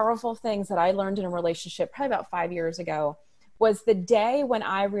most powerful things that I learned in a relationship, probably about 5 years ago, was the day when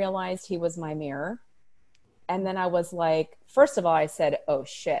I realized he was my mirror. And then I was like, first of all, I said, oh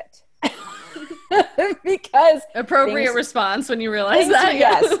shit. Because appropriate response when you realize that.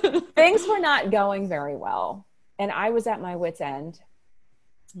 Yes. Things were not going very well. And I was at my wit's end.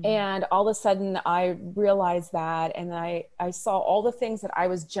 And all of a sudden I realized that, and I saw all the things that I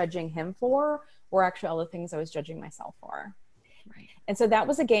was judging him for were actually all the things I was judging myself for. Right. And so that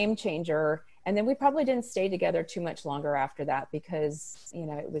was a game changer. And then we probably didn't stay together too much longer after that because, you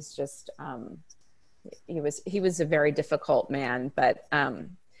know, it was just, he was a very difficult man, but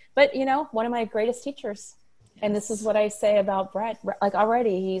you know, one of my greatest teachers. Yes. And this is what I say about Brett, like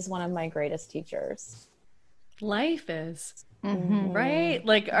already he's one of my greatest teachers. Life is. Mm-hmm. Right?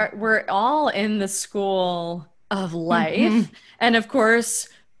 Like we're all in the school of life. Mm-hmm. And of course,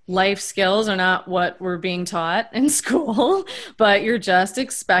 life skills are not what we're being taught in school, but you're just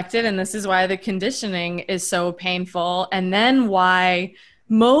expected. And this is why the conditioning is so painful. And then why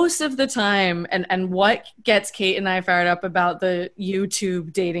most of the time, and what gets Kate and I fired up about the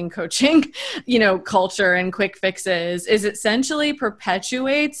YouTube dating coaching, you know, culture and quick fixes is essentially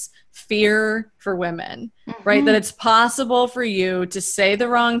perpetuates fear for women, right? That it's possible for you to say the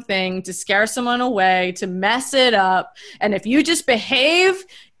wrong thing, to scare someone away, to mess it up. And if you just behave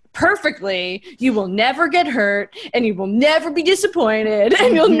perfectly, you will never get hurt and you will never be disappointed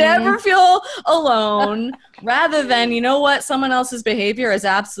and you'll never feel alone, rather than, you know what, someone else's behavior has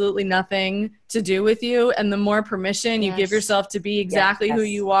absolutely nothing to do with you. And the more permission you give yourself to be exactly who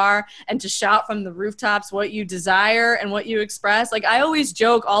you are and to shout from the rooftops what you desire and what you express. Like I always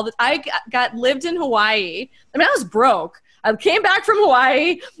joke I lived in Hawaii. I mean, I was broke. I came back from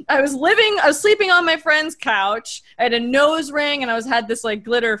Hawaii. I was sleeping on my friend's couch. I had a nose ring and I had this like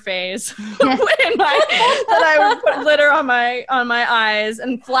glitter phase that I would put glitter on my eyes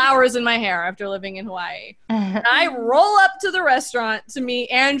and flowers in my hair after living in Hawaii. And I roll up to the restaurant to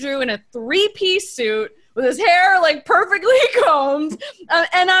meet Andrew in a 3-piece suit with his hair like perfectly combed.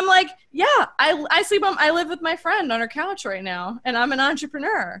 And I'm like, yeah, I live with my friend on her couch right now and I'm an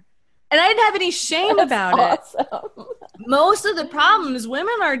entrepreneur. And I didn't have any shame about it. Most of the problems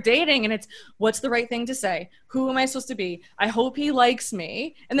women are dating and it's what's the right thing to say? Who am I supposed to be? I hope he likes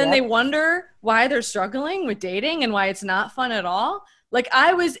me. And then they wonder why they're struggling with dating and why it's not fun at all. Like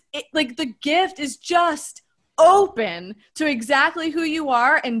the gift is just open to exactly who you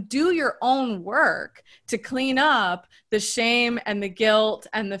are and do your own work to clean up the shame and the guilt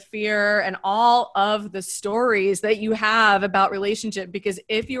and the fear and all of the stories that you have about relationship. Because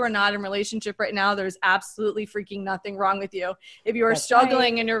if you are not in relationship right now, there's absolutely freaking nothing wrong with you. If you are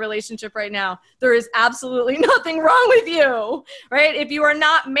struggling in your relationship right now, there is absolutely nothing wrong with you, right? If you are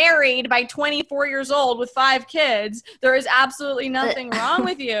not married by 24 years old with 5 kids, there is absolutely nothing wrong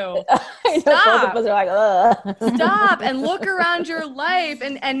with you. Stop. Both of us are like, ugh. Stop and look around your life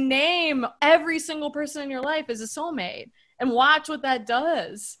and name every single person in your life as a soulmate and watch what that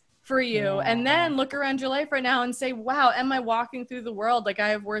does for you. And then look around your life right now and say, wow, am I walking through the world like I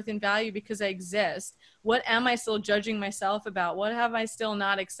have worth and value because I exist? What am I still judging myself about? What have I still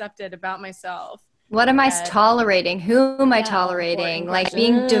not accepted about myself? What am I tolerating? Who am I tolerating? Like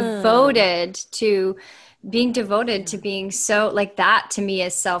being devoted to being so like that to me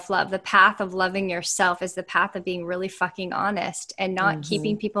is self-love. The path of loving yourself is the path of being really fucking honest and not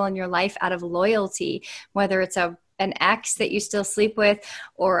keeping people in your life out of loyalty, whether it's an ex that you still sleep with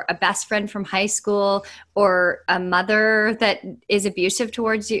or a best friend from high school or a mother that is abusive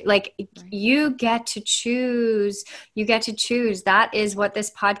towards you. Like you get to choose. That is what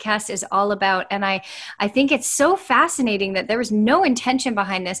this podcast is all about. And I think it's so fascinating that there was no intention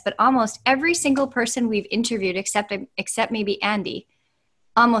behind this, but almost every single person we've interviewed, except maybe Andy,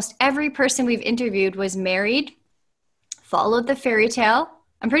 almost every person we've interviewed was married, followed the fairy tale,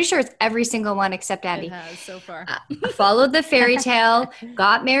 I'm pretty sure it's every single one except Andy. It has so far. Followed the fairy tale,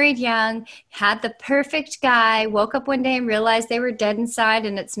 got married young, had the perfect guy, woke up one day and realized they were dead inside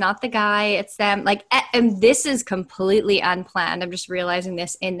and it's not the guy, it's them. Like, and this is completely unplanned. I'm just realizing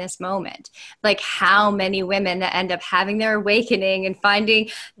this in this moment. Like how many women that end up having their awakening and finding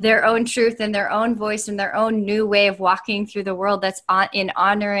their own truth and their own voice and their own new way of walking through the world that's in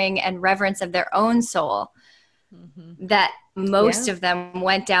honoring and reverence of their own soul. That most of them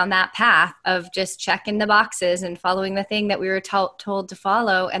went down that path of just checking the boxes and following the thing that we were told to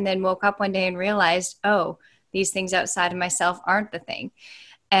follow, and then woke up one day and realized, oh, these things outside of myself aren't the thing.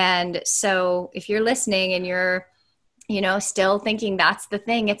 And so if you're listening and you're, still thinking that's the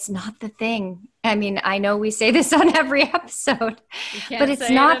thing, it's not the thing. I mean, I know we say this on every episode, but it's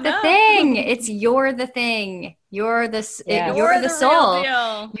not the thing. It's you're the thing. You're the soul. You're the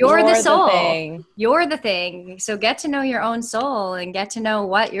soul. You're the thing. So get to know your own soul and get to know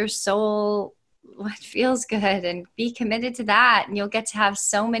what feels good, and be committed to that. And you'll get to have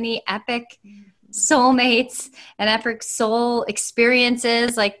so many epic soulmates and epic soul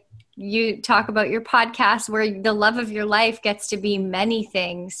experiences. Like you talk about your podcast, where the love of your life gets to be many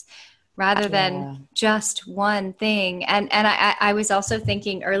things rather than just one thing. And I was also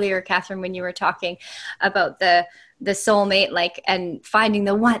thinking earlier, Catherine, when you were talking about the soulmate, like, and finding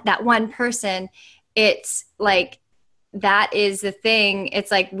that one person, it's like, that is the thing. It's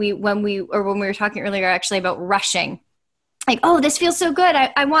like when we were talking earlier, actually, about rushing, like, oh, this feels so good.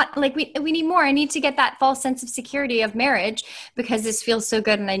 I want, like, we need more. I need to get that false sense of security of marriage because this feels so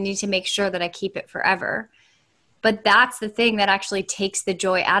good and I need to make sure that I keep it forever. But that's the thing that actually takes the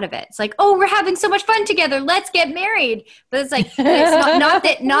joy out of it. It's like, oh, we're having so much fun together. Let's get married. But it's like, it's not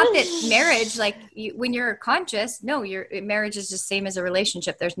that marriage, like when you're conscious, no, your marriage is just same as a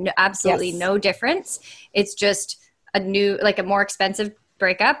relationship. There's absolutely no difference. It's just a more expensive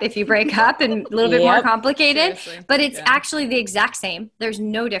breakup if you break up, and a little bit more complicated. Seriously. But it's actually the exact same. There's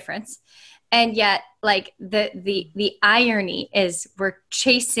no difference. And yet, like, the irony is we're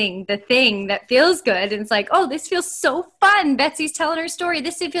chasing the thing that feels good. And it's like, oh, this feels so fun. Betsy's telling her story.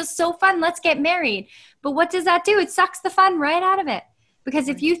 This feels so fun. Let's get married. But what does that do? It sucks the fun right out of it. Because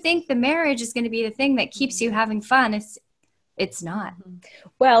if you think the marriage is going to be the thing that keeps you having fun, it's not.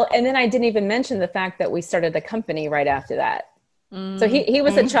 Well, and then I didn't even mention the fact that we started a company right after that. So he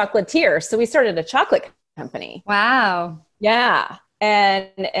was a chocolatier. So we started a chocolate company. Wow. Yeah. And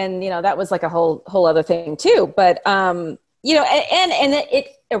that was like a whole other thing too. But, and it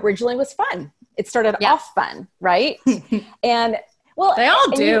originally was fun. It started off fun. Right. And well, they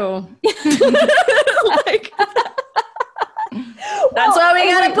all do. Like, that's why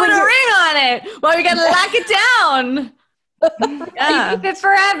we got to put a ring on it. Why we got to lock it down. You keep it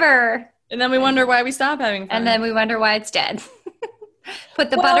forever. And then we wonder why we stop having fun. And then we wonder why it's dead. Put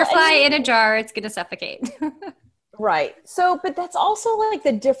the butterfly in a jar, it's going to suffocate. Right. So, but that's also like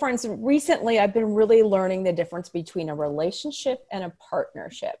the difference. Recently, I've been really learning the difference between a relationship and a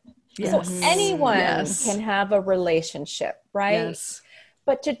partnership. Yes. So anyone can have a relationship, right? Yes.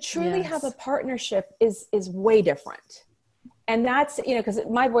 But to truly have a partnership is way different. And that's, because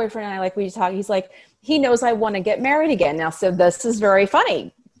my boyfriend and I, like we talk, he's like, he knows I want to get married again. Now, so this is very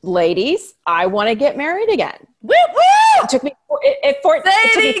funny. Ladies, I want to get married again. Woo woo! It took me 14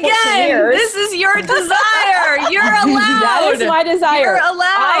 years. This is your desire. You're allowed. That is my desire. You're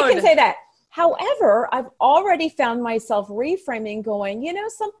allowed. I can say that. However, I've already found myself reframing, going,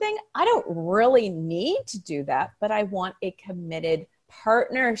 something, I don't really need to do that, but I want a committed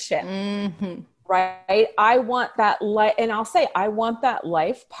partnership. Mm-hmm. Right? I want that and I'll say, I want that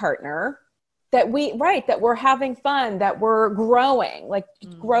life partner that we're having fun, that we're growing. Like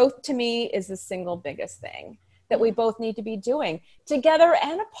growth to me is the single biggest thing that we both need to be doing together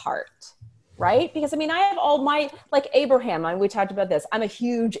and apart. Right? Because I have all my, like Abraham, and we talked about this. I'm a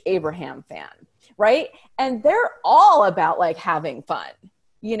huge Abraham fan. Right? And they're all about like having fun,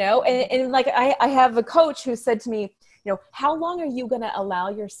 and like I have a coach who said to me, how long are you going to allow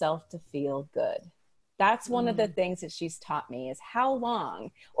yourself to feel good? That's one of the things that she's taught me, is how long,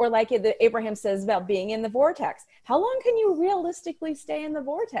 or like Abraham says about being in the vortex, how long can you realistically stay in the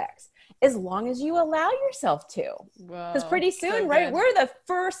vortex? As long as you allow yourself to. Because pretty soon, right, we're the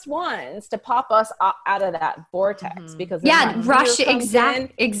first ones to pop us out of that vortex. Because rush,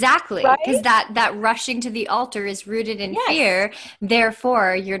 exactly. Because that rushing to the altar is rooted in fear.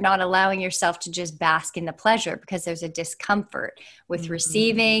 Therefore, you're not allowing yourself to just bask in the pleasure, because there's a discomfort with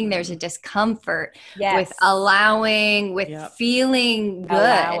receiving. There's a discomfort with allowing, with feeling good.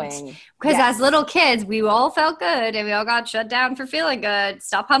 Allowing. Because as little kids, we all felt good and we all got shut down for feeling good.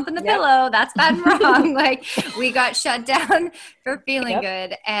 Stop humping the pillow. That's bad and wrong. Like we got shut down for feeling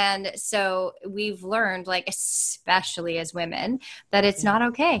good. And so we've learned, like, especially as women, that it's not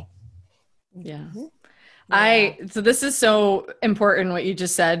okay. Yeah. So this is so important what you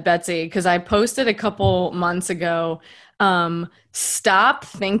just said, Betsy, because I posted a couple months ago, stop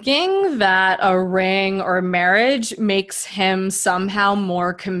thinking that a ring or a marriage makes him somehow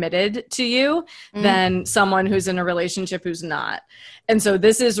more committed to you than someone who's in a relationship who's not. And so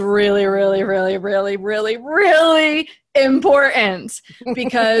this is really, really, really, really, really, really important,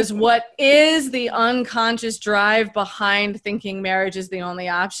 because what is the unconscious drive behind thinking marriage is the only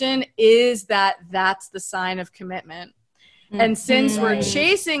option is that that's the sign of commitment. And since we're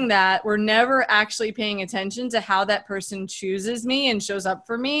chasing that, we're never actually paying attention to how that person chooses me and shows up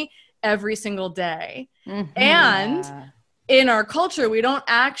for me every single day. And in our culture, we don't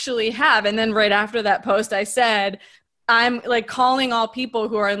actually have, and then right after that post, I said, I'm like calling all people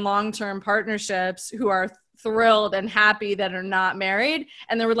who are in long-term partnerships who are thrilled and happy that are not married.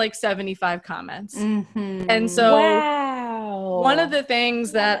 And there were like 75 comments. And so one of the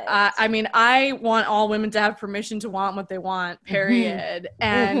things that I want all women to have permission to want what they want, period.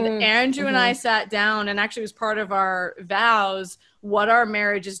 And Andrew and I sat down, and actually it was part of our vows, what our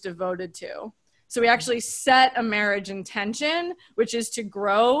marriage is devoted to. So we actually set a marriage intention, which is to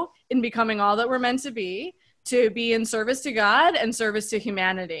grow in becoming all that we're meant to be in service to God and service to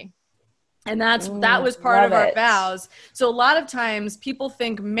humanity. And that was part of our vows. So a lot of times people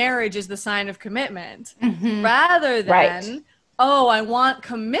think marriage is the sign of commitment rather than, oh, I want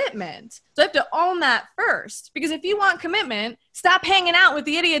commitment. So I have to own that first, because if you want commitment, stop hanging out with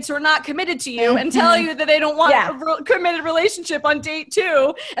the idiots who are not committed to you and tell you that they don't want a committed relationship on date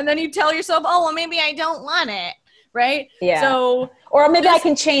 2. And then you tell yourself, oh, well, maybe I don't want it. Right? Yeah. So, or maybe I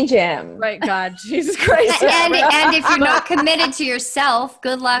can change him. Right, God, Jesus Christ. And if you're not committed to yourself,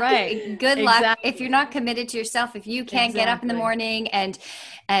 good luck. Right. Good luck. If you're not committed to yourself, if you can't get up in the morning and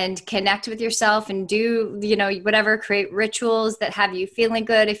connect with yourself and do, whatever, create rituals that have you feeling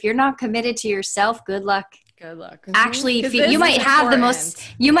good. If you're not committed to yourself, good luck. Good luck. Actually, you might have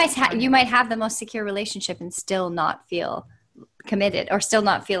the most secure relationship and still not feel committed, or still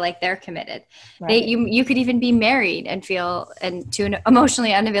not feel like they're committed. You could even be married and feel, and to an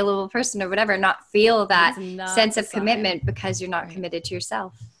emotionally unavailable person or whatever, not feel that sense of commitment because you're not committed to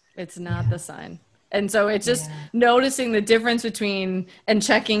yourself. It's not the sign. And so it's just noticing the difference between, and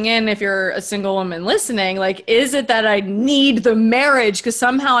checking in if you're a single woman listening, like, is it that I need the marriage because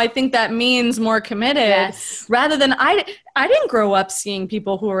somehow I think that means more committed, rather than I didn't grow up seeing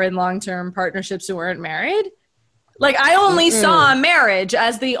people who were in long-term partnerships who weren't married. Like, I only saw marriage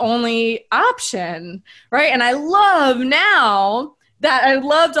as the only option, right? And I love now that I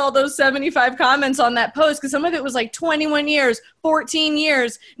loved all those 75 comments on that post, because some of it was like 21 years, 14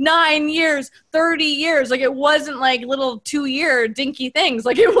 years, 9 years, 30 years. Like, it wasn't like little 2-year dinky things.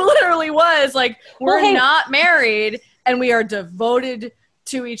 Like, it literally was like, we're not married and we are devoted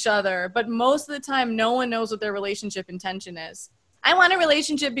to each other. But most of the time, no one knows what their relationship intention is. I want a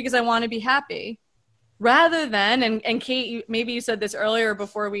relationship because I want to be happy. Rather than, and Kate, maybe you said this earlier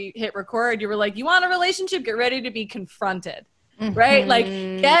before we hit record, you were like, you want a relationship, get ready to be confronted, right? Like,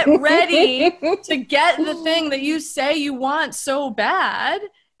 get ready to get the thing that you say you want so bad.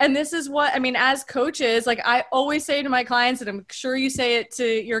 And this is what, I mean, as coaches, like, I always say to my clients, and I'm sure you say it to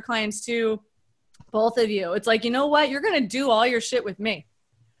your clients too, both of you, it's like, you know what? You're going to do all your shit with me.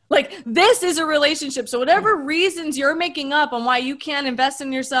 Like, this is a relationship. So whatever reasons you're making up on why you can't invest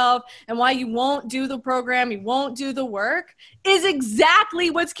in yourself and why you won't do the program, you won't do the work, is exactly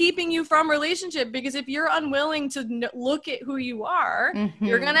what's keeping you from relationship. Because if you're unwilling to look at who you are,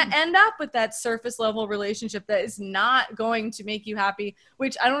 you're going to end up with that surface level relationship that is not going to make you happy,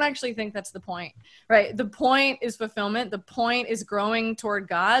 which I don't actually think that's the point, right? The point is fulfillment. The point is growing toward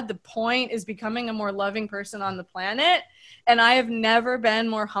God. The point is becoming a more loving person on the planet. And I have never been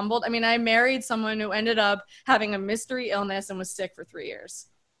more humbled. I mean, I married someone who ended up having a mystery illness and was sick for 3 years.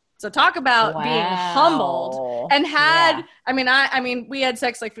 So talk about being humbled, and had, I mean, we had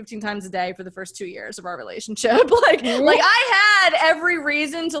sex like 15 times a day for the first 2 years of our relationship. like I had every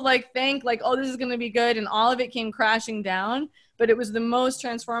reason to like think like, oh, this is going to be good. And all of it came crashing down. But it was the most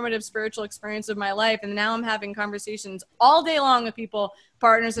transformative spiritual experience of my life. And now I'm having conversations all day long with people.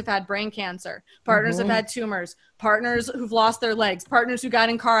 Partners have had brain cancer. Partners have had tumors. Partners who've lost their legs. Partners who got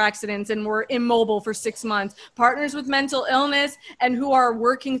in car accidents and were immobile for 6 months. Partners with mental illness and who are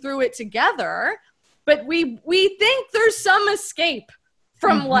working through it together. But we think there's some escape.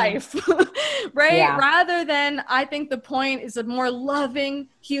 from life, right? Yeah. Rather than, I think the point is a more loving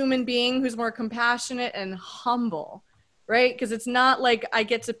human being who's more compassionate and humble, right? Because it's not like I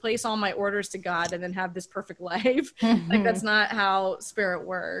get to place all my orders to God and then have this perfect life. Like, that's not how spirit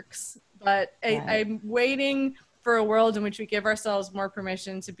works. But I'm waiting for a world in which we give ourselves more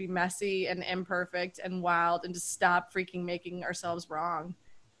permission to be messy and imperfect and wild and to stop freaking making ourselves wrong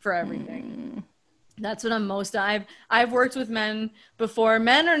for everything. That's what I'm most. I've worked with men before.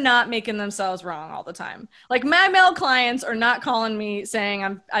 Men are not making themselves wrong all the time. Like, my male clients are not calling me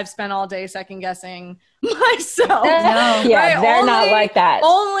saying I've spent all day second guessing myself. No. Yeah, right? they're not like that.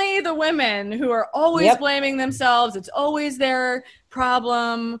 Only the women who are always blaming themselves. It's always their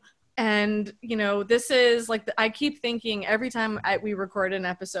problem. And, you know, this is like, I keep thinking every time we record an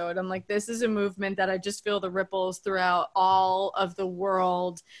episode, I'm like, this is a movement that I just feel the ripples throughout all of the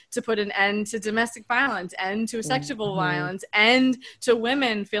world to put an end to domestic violence, end to sexual violence, end to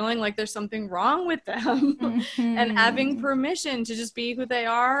women feeling like there's something wrong with them and having permission to just be who they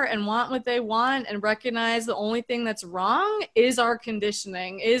are and want what they want and recognize the only thing that's wrong is our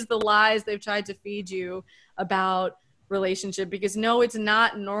conditioning, is the lies they've tried to feed you about relationship. Because no, it's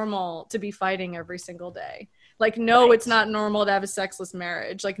not normal to be fighting every single day. Like, no, it's not normal to have a sexless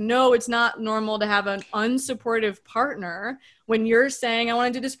marriage. Like, no, it's not normal to have an unsupportive partner when you're saying, I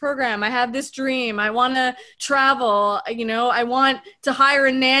want to do this program, I have this dream, I want to travel, you know, I want to hire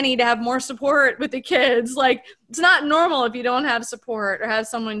a nanny to have more support with the kids. Like, it's not normal if you don't have support or have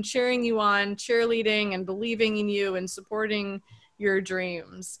someone cheering you on, cheerleading and believing in you and supporting your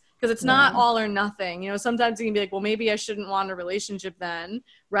dreams. Because it's not all or nothing. You know, sometimes you can be like, well, maybe I shouldn't want a relationship then,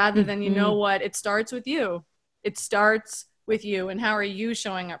 rather than, you know what, it starts with you. It starts with you. And how are you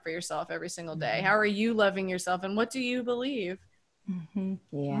showing up for yourself every single day? How are you loving yourself? And what do you believe?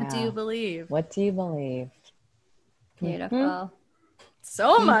 Yeah. What do you believe? What do you believe? Beautiful.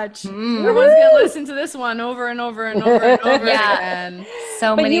 So much. Everyone's going to listen to this one over and over and over and over again.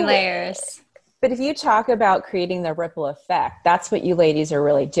 So many layers. But if you talk about creating the ripple effect, that's what you ladies are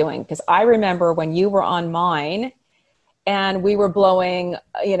really doing. Because I remember when you were on mine and we were blowing,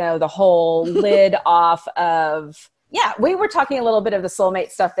 you know, the whole lid off of, we were talking a little bit of the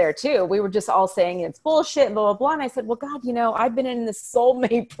soulmate stuff there too. We were just all saying it's bullshit and blah, blah, blah. And I said, well, God, you know, I've been in this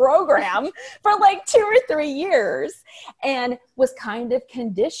soulmate program for like 2 or 3 years and was kind of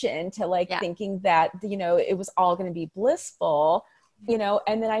conditioned to like thinking that, you know, it was all going to be blissful. You know,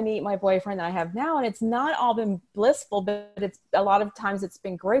 and then I meet my boyfriend that I have now, and it's not all been blissful, but it's a lot of times it's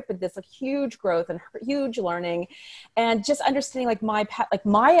been great, but it's a huge growth and huge learning and just understanding I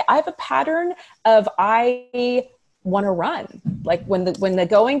have a pattern of I want to run. Like when the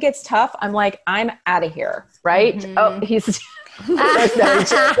going gets tough, I'm like, I'm out of here. Right. Oh, he's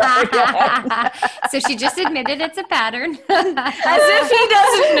so she just admitted it's a pattern. As if he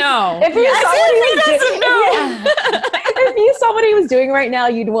doesn't know. If you saw what he was doing right now,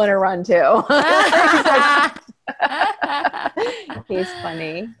 you'd want to run too. He's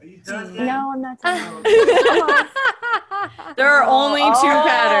funny. Are you done? No, I'm not done. There are only two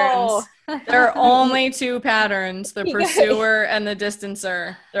patterns. There are only two patterns, the pursuer and the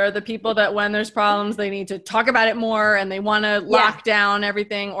distancer. There are the people that when there's problems, they need to talk about it more and they want to lock down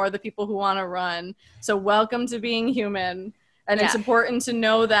everything, or the people who want to run. So welcome to being human. And it's important to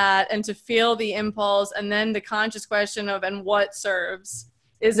know that and to feel the impulse, and then the conscious question of, and what serves?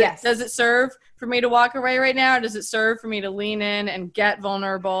 Does it serve for me to walk away right now? Or does it serve for me to lean in and get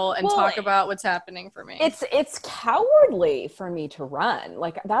vulnerable and talk about what's happening for me? It's cowardly for me to run.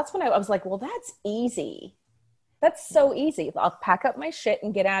 Like, that's when I was like, well, that's easy. That's so easy. I'll pack up my shit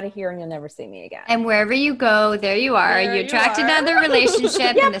and get out of here and you'll never see me again. And wherever you go, there you are. You attract another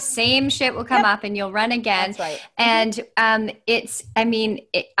relationship and the same shit will come up and you'll run again. That's right. And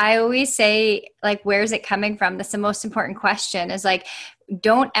I always say, like, where's it coming from? That's the most important question, is like,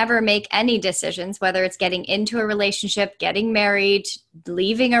 don't ever make any decisions, whether it's getting into a relationship, getting married,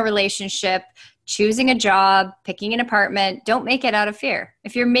 leaving a relationship, choosing a job, picking an apartment. Don't make it out of fear.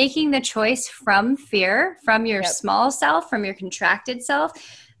 If you're making the choice from fear, from your small self, from your contracted self,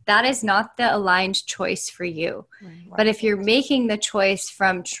 that is not the aligned choice for you. Right. But if you're making the choice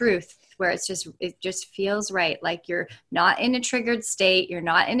from truth, where it just feels right, like you're not in a triggered state, you're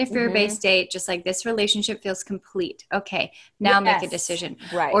not in a fear-based state, just like this relationship feels complete. Okay, now make a decision.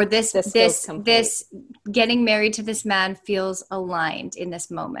 Right. Or this getting married to this man feels aligned in this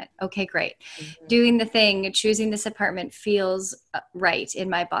moment. Okay, great. Doing the thing, choosing this apartment feels right in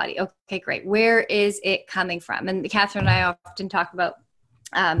my body. Okay, great. Where is it coming from? And Catherine and I often talk about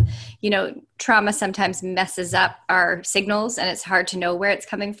Trauma sometimes messes up our signals and it's hard to know where it's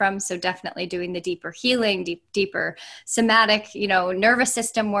coming from. So definitely doing the deeper healing, deeper somatic, nervous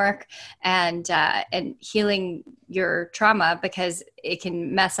system work and healing your trauma, because it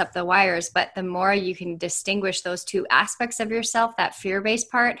can mess up the wires. But the more you can distinguish those two aspects of yourself, that fear-based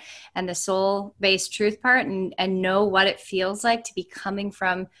part and the soul-based truth part, and know what it feels like to be coming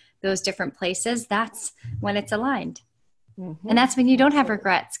from those different places, that's when it's aligned. Mm-hmm. And that's when you don't have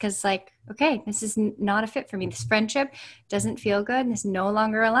regrets, because okay, this is not a fit for me. This friendship doesn't feel good and it's no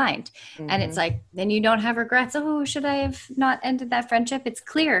longer aligned. Mm-hmm. And it's then you don't have regrets. Oh, should I have not ended that friendship? It's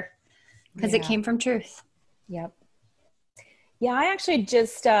clear because it came from truth. Yep. Yeah, I actually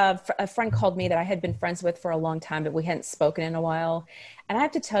just, a friend called me that I had been friends with for a long time, but we hadn't spoken in a while. And I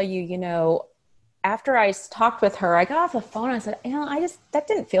have to tell you, after I talked with her, I got off the phone and I said, that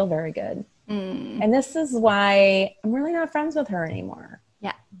didn't feel very good. And this is why I'm really not friends with her anymore.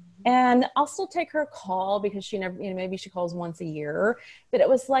 Yeah. And I'll still take her call because she never, maybe she calls once a year, but it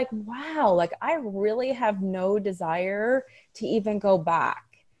was wow, I really have no desire to even go back.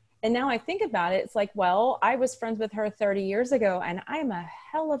 And now I think about it, it's well, I was friends with her 30 years ago and I'm a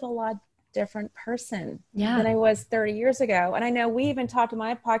hell of a lot different person than I was 30 years ago. And I know we even talked in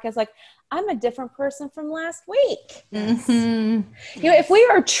my podcast, I'm a different person from last week. Mm-hmm. If we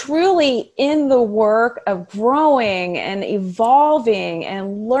are truly in the work of growing and evolving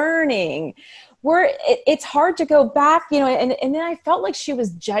and learning, it's hard to go back, and then I felt like she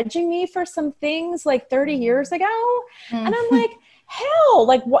was judging me for some things 30 years ago. Mm-hmm. And I'm hell,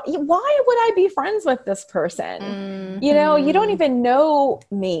 why would I be friends with this person? Mm-hmm. You don't even know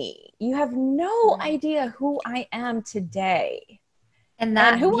me. You have no idea who I am today. And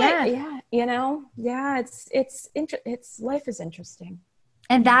that, it's life is interesting.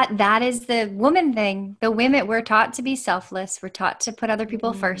 And that is the woman thing. The women, we're taught to be selfless. We're taught to put other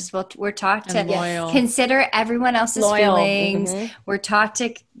people first. We're taught to consider everyone else's feelings. Mm-hmm. We're taught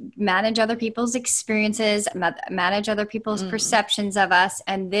to manage other people's experiences, manage other people's perceptions of us.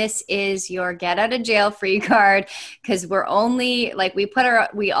 And this is your get out of jail free card, because we're only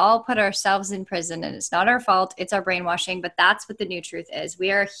we all put ourselves in prison, and it's not our fault. It's our brainwashing, but that's what the new truth is.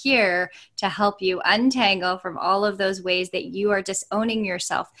 We are here to help you untangle from all of those ways that you are disowning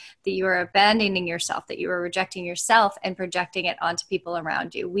yourself, that you are abandoning yourself, that you are rejecting yourself and projecting it onto people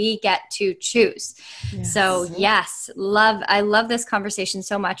around you. We get to choose. Yes. So I love this conversation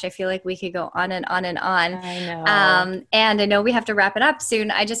so much. I feel like we could go on and on and on. I know. And I know we have to wrap it up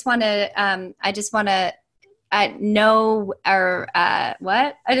soon. I just want to know what?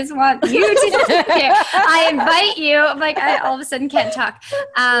 I just want you to I invite you. I all of a sudden can't talk.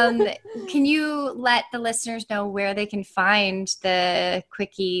 Can you let the listeners know where they can find the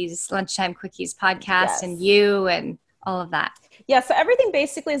Lunchtime Quickies podcast and you and all of that? Yeah, so everything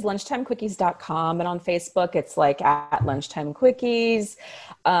basically is lunchtimequickies.com, and on Facebook it's at Lunchtime Quickies,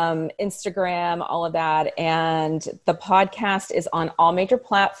 Instagram, all of that. And the podcast is on all major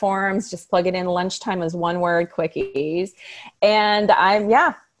platforms. Just plug it in. Lunchtime is one word, Quickies. And I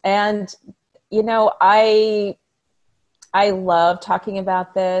love talking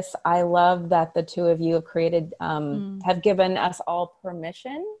about this. I love that the two of you have created, have given us all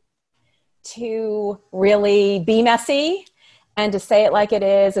permission to really be messy and to say it like it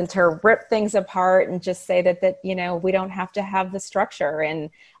is, and to rip things apart and just say that we don't have to have the structure. And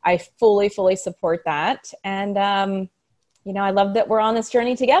I fully support that. And, I love that we're on this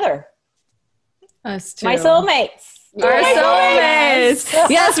journey together. Us too. My soulmates. Our soulmates.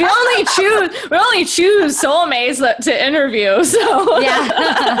 Yes, we only choose soulmates to interview. So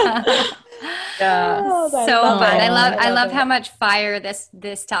Yeah. Oh, so fun. I love how much fire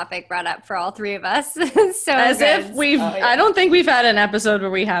this topic brought up for all three of us. So as good. If we've I don't think we've had an episode where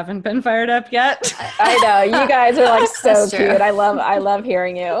we haven't been fired up yet. I know. You guys are so cute. I love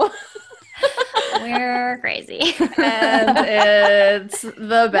hearing you. We're crazy. And it's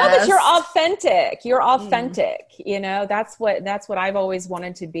the best. No, but you're authentic. That's what I've always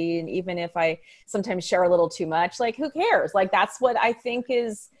wanted to be. And even if I sometimes share a little too much, who cares? That's what I think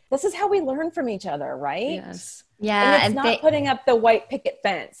this is how we learn from each other, right? Yes. Yeah. And it's not putting up the white picket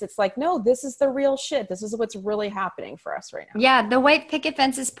fence. It's no, this is the real shit. This is what's really happening for us right now. Yeah. The white picket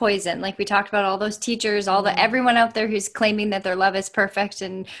fence is poison. We talked about all those teachers, everyone out there who's claiming that their love is perfect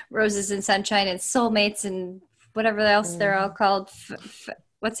and roses and sunshine and soulmates and whatever else they're all called.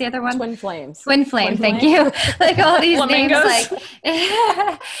 What's the other one? Twin Flames. Thank you. All these names,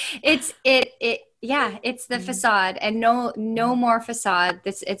 it's the facade, and no more facade.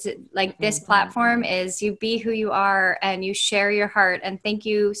 This platform is you be who you are and you share your heart. And thank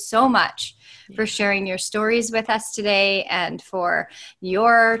you so much for sharing your stories with us today and for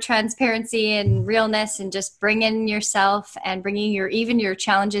your transparency and realness and just bringing yourself and bringing even your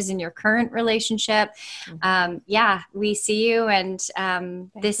challenges in your current relationship. We see you, and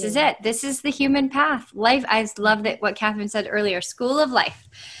this is it. This is the human path. Life. I love that what Catherine said earlier, school of life.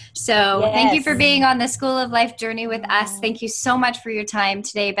 So thank you for being on the School of Life journey with us. Thank you so much for your time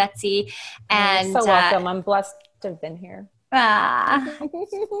today, Betsy. And you're so welcome. I'm blessed to have been here.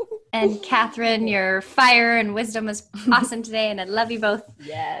 And Catherine, your fire and wisdom was awesome today, and I love you both.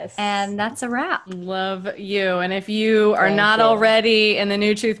 Yes. And that's a wrap. Love you. And if you are not already in the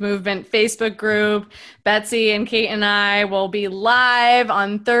New Truth Movement Facebook group, Betsy and Kate and I will be live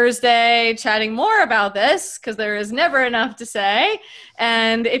on Thursday chatting more about this, because there is never enough to say.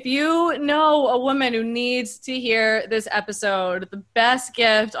 And if you know a woman who needs to hear this episode, the best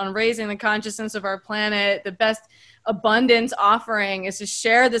gift on raising the consciousness of our planet, the best abundance offering is to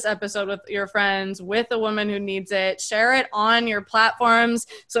share this episode with your friends, with a woman who needs it. Share it on your platforms.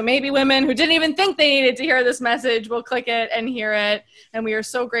 So maybe women who didn't even think they needed to hear this message will click it and hear it. And we are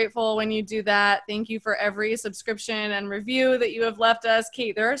so grateful when you do that. Thank you for every subscription and review that you have left us.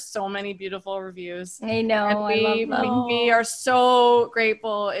 Kate, there are so many beautiful reviews. I know. And we are so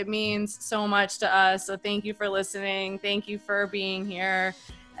grateful. It means so much to us. So thank you for listening. Thank you for being here.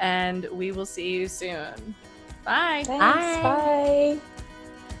 And we will see you soon. Bye. Thanks. Bye.